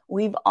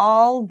 We've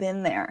all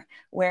been there,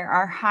 where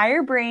our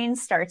higher brain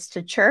starts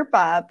to chirp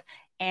up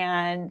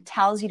and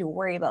tells you to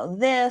worry about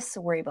this,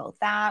 worry about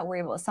that, worry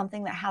about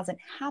something that hasn't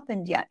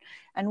happened yet.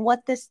 And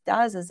what this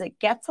does is it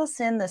gets us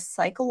in this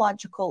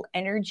psychological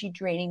energy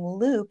draining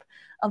loop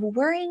of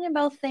worrying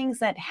about things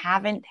that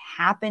haven't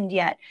happened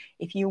yet.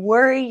 If you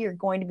worry, you're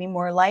going to be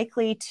more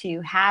likely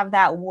to have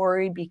that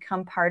worry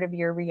become part of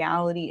your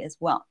reality as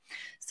well.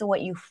 So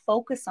what you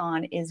focus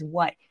on is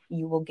what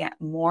you will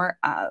get more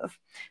of.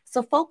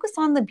 So focus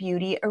on the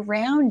beauty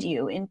around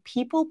you in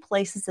people,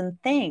 places, and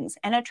things,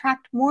 and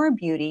attract more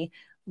beauty,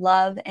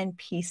 love, and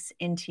peace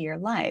into your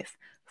life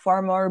for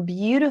a more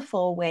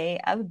beautiful way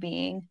of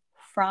being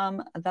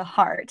from the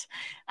heart.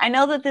 I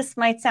know that this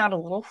might sound a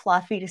little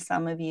fluffy to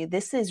some of you.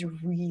 This is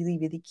really,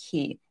 really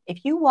key.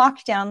 If you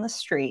walk down the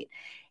street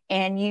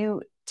and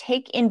you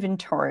take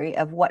inventory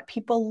of what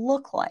people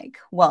look like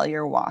while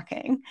you're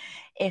walking,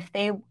 if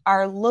they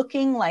are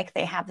looking like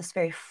they have this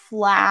very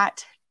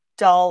flat,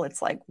 dull,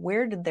 it's like,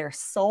 where did their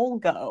soul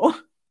go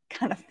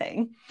kind of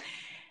thing,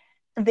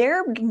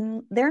 they're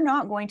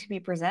not going to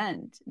be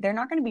they're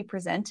not going to be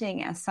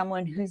presenting as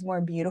someone who's more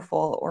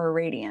beautiful or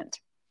radiant.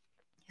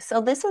 So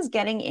this is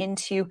getting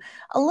into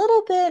a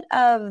little bit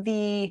of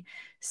the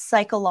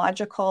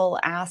psychological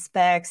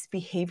aspects,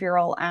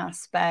 behavioral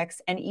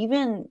aspects, and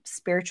even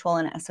spiritual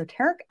and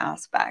esoteric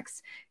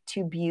aspects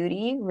to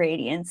beauty,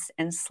 radiance,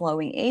 and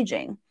slowing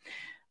aging.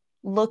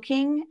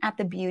 Looking at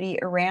the beauty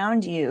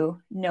around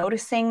you,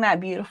 noticing that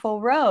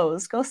beautiful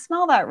rose, go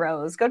smell that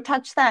rose, go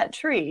touch that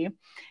tree,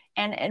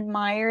 and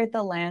admire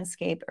the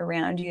landscape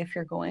around you if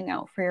you're going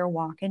out for your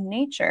walk in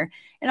nature.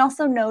 And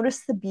also notice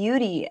the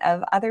beauty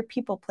of other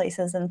people,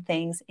 places, and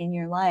things in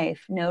your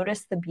life.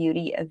 Notice the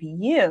beauty of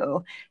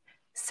you.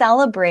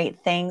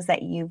 Celebrate things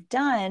that you've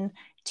done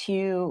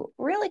to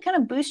really kind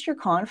of boost your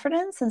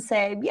confidence and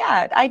say,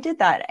 yeah, I did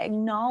that.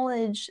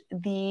 Acknowledge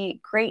the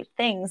great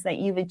things that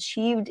you've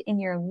achieved in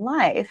your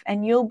life,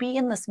 and you'll be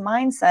in this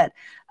mindset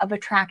of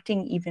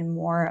attracting even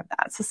more of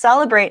that. So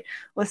celebrate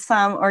with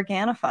some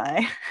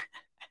Organifi.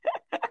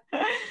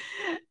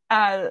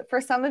 For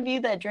some of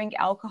you that drink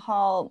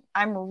alcohol,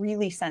 I'm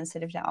really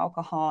sensitive to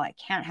alcohol. I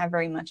can't have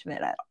very much of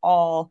it at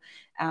all.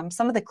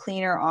 Some of the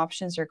cleaner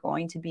options are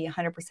going to be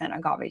 100%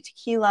 agave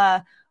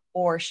tequila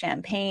or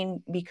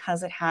champagne,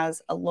 because it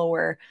has a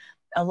lower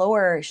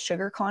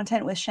sugar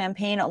content with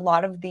champagne. A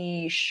lot of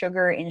the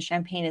sugar in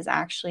champagne has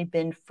actually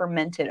been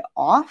fermented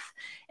off,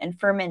 and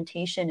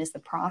fermentation is the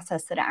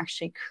process that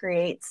actually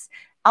creates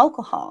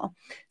alcohol.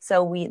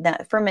 So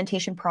that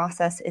fermentation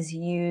process is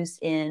used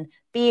in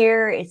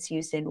beer, it's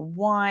used in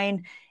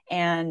wine.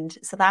 And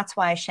so that's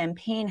why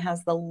champagne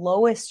has the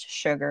lowest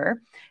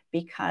sugar,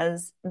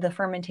 because the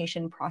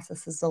fermentation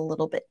process is a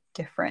little bit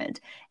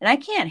different. And I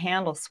can't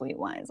handle sweet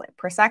wines like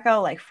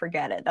Prosecco, like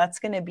forget it. That's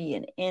going to be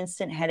an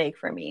instant headache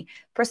for me.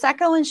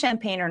 Prosecco and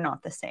champagne are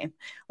not the same.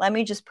 Let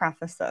me just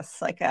preface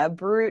this. Like a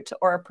Brut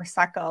or a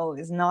Prosecco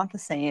is not the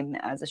same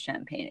as a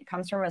champagne. It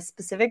comes from a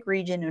specific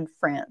region in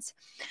France.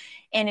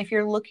 And if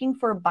you're looking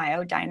for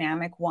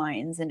biodynamic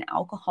wines and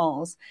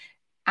alcohols,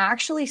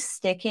 actually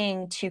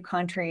sticking to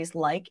countries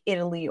like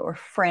Italy or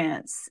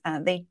France,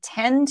 they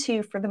tend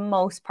to, for the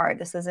most part,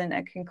 this isn't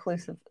a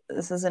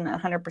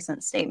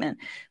 100% statement,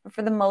 but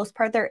for the most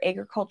part, their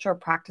agricultural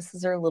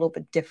practices are a little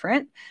bit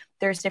different.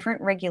 There's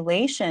different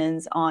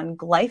regulations on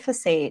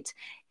glyphosate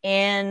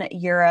in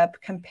Europe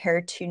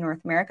compared to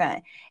North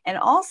America. And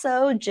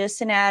also,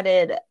 just an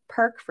added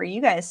perk for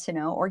you guys to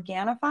know,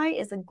 Organifi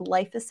is a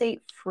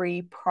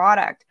glyphosate-free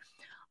product.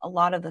 A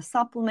lot of the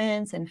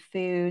supplements and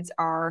foods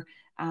are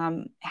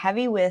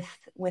heavy with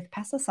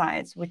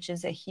pesticides, which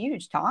is a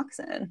huge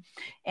toxin.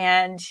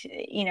 And,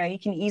 you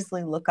can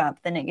easily look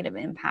up the negative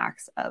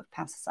impacts of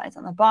pesticides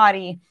on the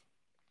body.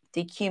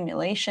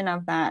 decumulation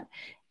of that.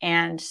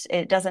 And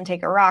it doesn't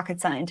take a rocket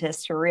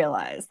scientist to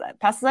realize that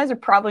pesticides are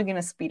probably going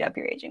to speed up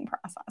your aging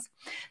process.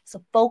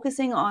 So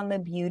focusing on the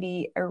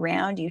beauty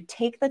around you,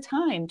 take the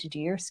time to do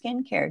your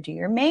skincare, do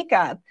your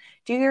makeup,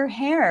 do your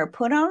hair,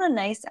 put on a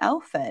nice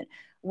outfit.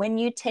 When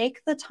you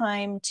take the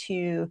time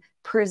to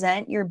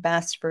present your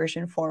best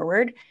version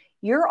forward,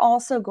 you're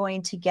also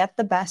going to get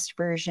the best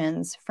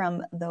versions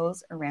from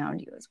those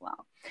around you as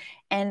well.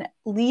 And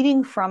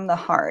leading from the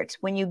heart,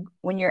 when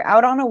you're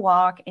out on a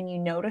walk and you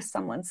notice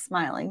someone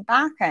smiling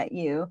back at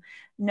you,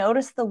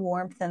 notice the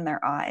warmth in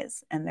their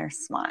eyes and their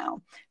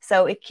smile.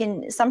 So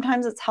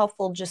sometimes it's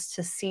helpful just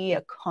to see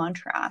a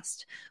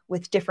contrast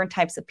with different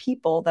types of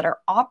people that are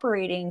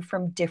operating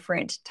from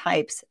different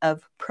types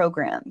of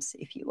programs,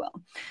 if you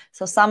will.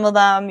 So some of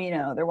them,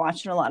 they're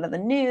watching a lot of the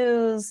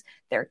news,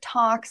 they're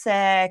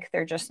toxic,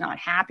 they're just not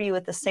happy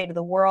with the state of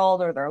the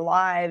world or their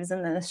lives.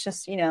 And then it's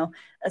just, a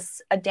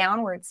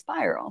downward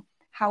spiral.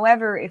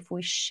 However, if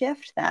we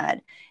shift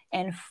that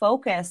and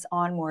focus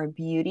on more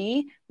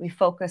beauty, we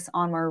focus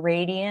on more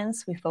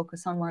radiance, we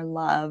focus on more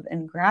love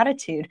and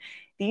gratitude,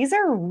 these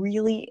are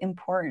really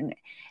important.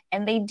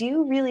 And they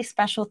do really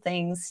special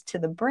things to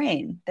the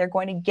brain. They're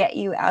going to get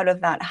you out of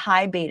that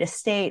high beta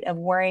state of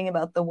worrying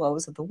about the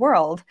woes of the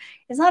world.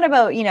 It's not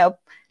about,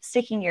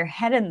 sticking your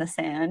head in the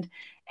sand.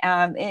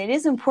 It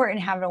is important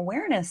to have an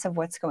awareness of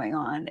what's going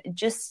on.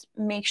 Just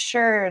make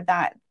sure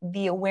that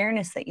the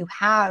awareness that you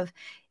have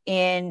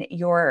in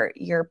your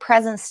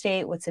present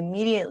state, what's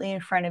immediately in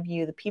front of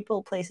you, the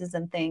people, places,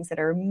 and things that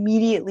are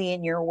immediately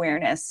in your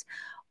awareness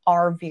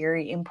are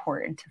very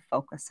important to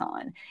focus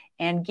on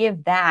and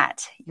give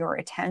that your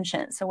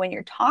attention. So when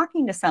you're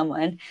talking to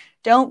someone,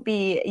 don't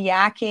be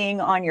yakking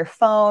on your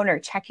phone or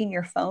checking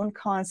your phone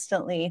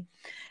constantly.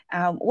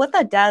 What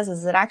that does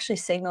is it actually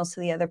signals to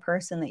the other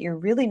person that you're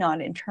really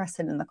not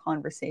interested in the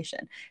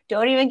conversation.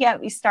 Don't even get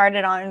me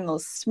started on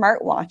those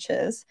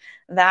smartwatches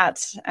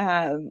that,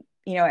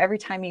 every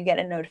time you get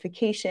a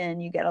notification,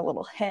 you get a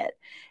little hit.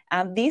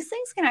 These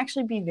things can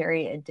actually be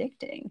very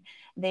addicting.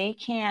 They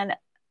can,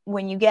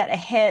 when you get a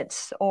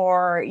hit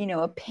or,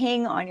 a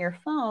ping on your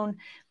phone,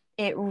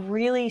 it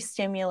really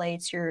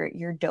stimulates your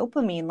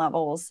dopamine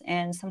levels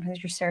and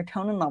sometimes your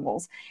serotonin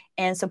levels.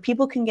 And so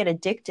people can get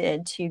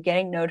addicted to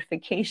getting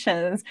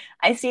notifications.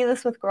 I see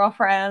this with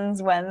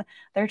girlfriends when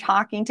they're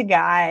talking to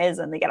guys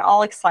and they get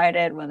all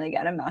excited when they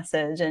get a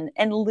message.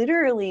 And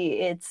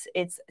literally it's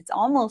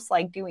almost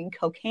like doing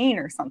cocaine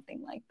or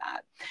something like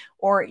that,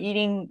 or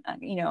eating,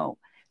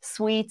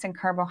 sweets and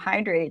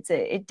carbohydrates.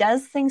 It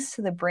does things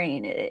to the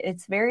brain.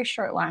 It's very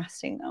short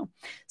lasting though.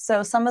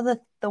 So some of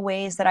the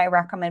ways that I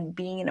recommend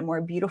being in a more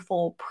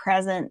beautiful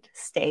present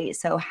state,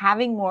 so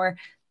having more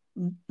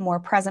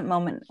present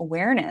moment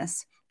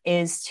awareness,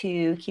 is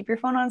to keep your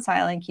phone on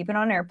silent, keep it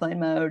on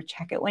airplane mode,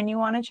 check it when you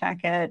want to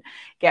check it,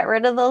 get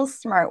rid of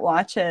those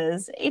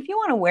smartwatches. If you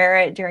want to wear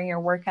it during your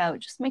workout,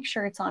 just make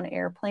sure it's on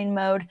airplane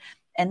mode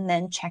and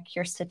then check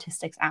your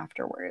statistics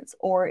afterwards.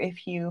 Or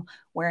if you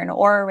wear an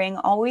Oura ring,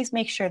 always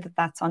make sure that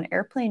that's on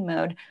airplane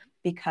mode,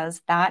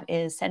 because that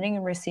is sending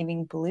and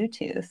receiving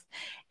Bluetooth.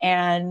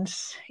 And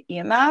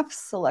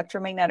EMFs,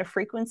 electromagnetic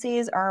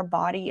frequencies, our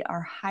body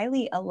are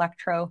highly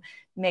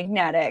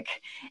electromagnetic.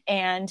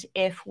 And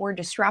if we're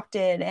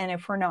disrupted and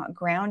if we're not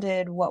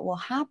grounded, what will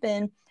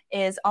happen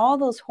is all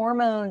those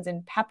hormones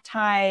and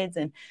peptides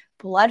and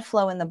blood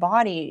flow in the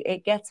body,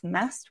 it gets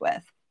messed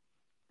with.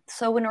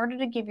 So in order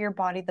to give your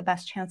body the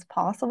best chance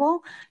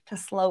possible to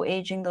slow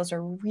aging, those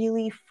are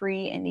really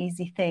free and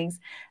easy things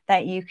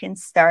that you can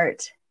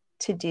start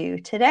to do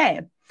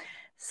today.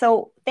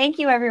 So thank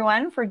you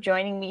everyone for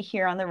joining me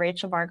here on the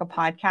Rachel Varga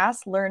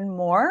podcast. Learn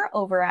more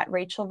over at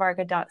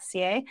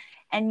rachelvarga.ca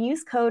and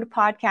use code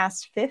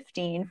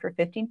podcast15 for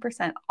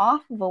 15%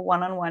 off of a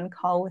one-on-one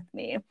call with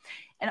me.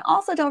 And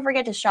also don't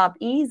forget to shop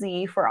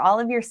easy for all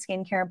of your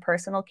skincare and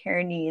personal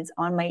care needs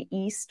on my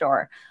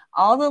e-store.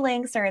 All the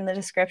links are in the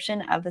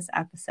description of this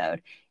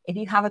episode. If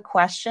you have a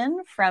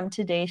question from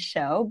today's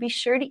show, be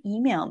sure to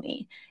email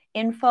me,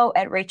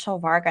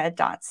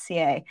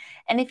 info@rachelvarga.ca.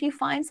 And if you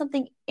find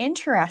something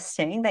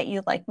interesting that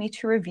you'd like me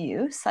to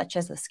review, such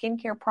as a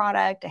skincare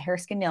product, a hair,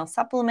 skin, nail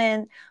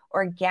supplement,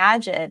 or a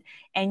gadget,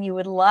 and you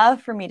would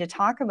love for me to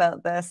talk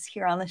about this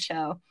here on the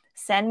show,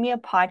 send me a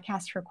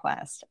podcast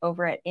request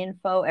over at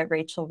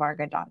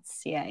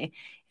info@rachelvarga.ca.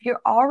 If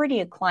you're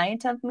already a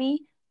client of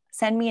me,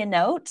 send me a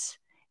note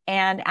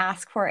and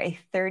ask for a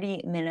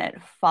 30-minute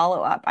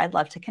follow-up. I'd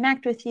love to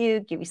connect with you,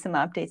 give you some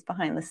updates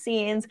behind the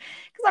scenes,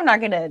 because I'm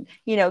not going to,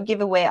 give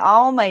away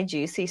all my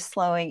juicy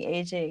slowing,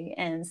 aging,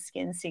 and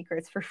skin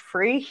secrets for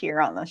free here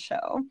on the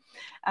show.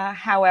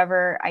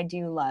 However, I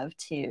do love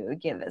to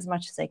give as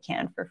much as I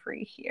can for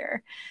free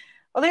here.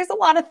 Well, there's a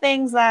lot of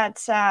things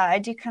that I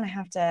do kind of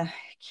have to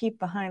keep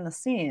behind the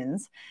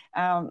scenes.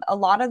 A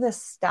lot of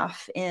this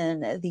stuff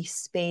in the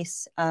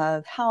space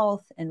of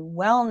health and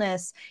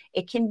wellness,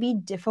 it can be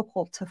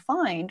difficult to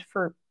find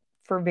for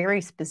for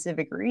very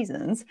specific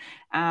reasons.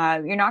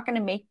 You're not going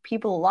to make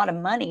people a lot of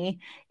money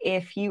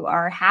if you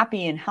are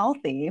happy and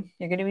healthy.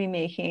 You're going to be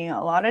making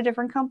a lot of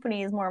different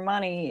companies more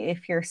money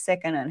if you're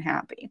sick and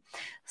unhappy.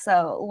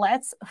 So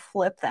let's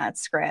flip that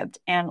script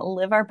and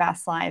live our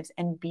best lives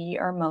and be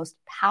our most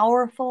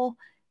powerful,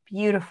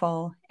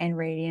 beautiful, and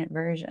radiant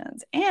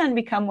versions, and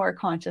become more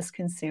conscious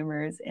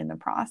consumers in the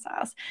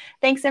process.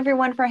 Thanks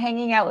everyone for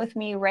hanging out with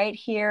me right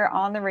here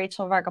on the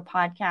Rachel Varga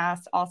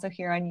podcast, also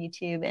here on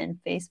YouTube and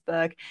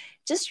Facebook.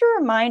 Just a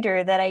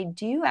reminder that I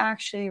do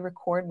actually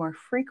record more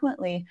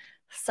frequently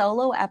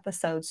solo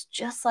episodes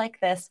just like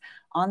this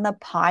on the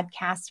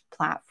podcast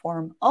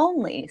platform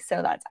only.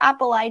 So that's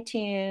Apple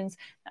iTunes,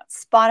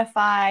 that's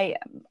Spotify,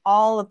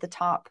 all of the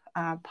top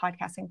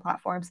podcasting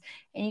platforms.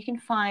 And you can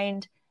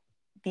find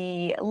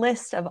the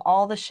list of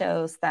all the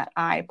shows that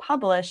I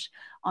publish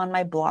on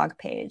my blog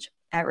page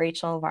at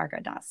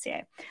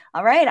rachelvarga.ca.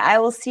 All right, I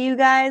will see you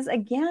guys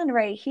again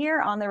right here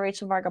on the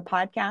Rachel Varga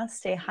podcast.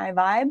 Stay high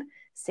vibe,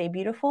 stay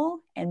beautiful,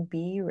 and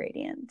be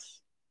radiant.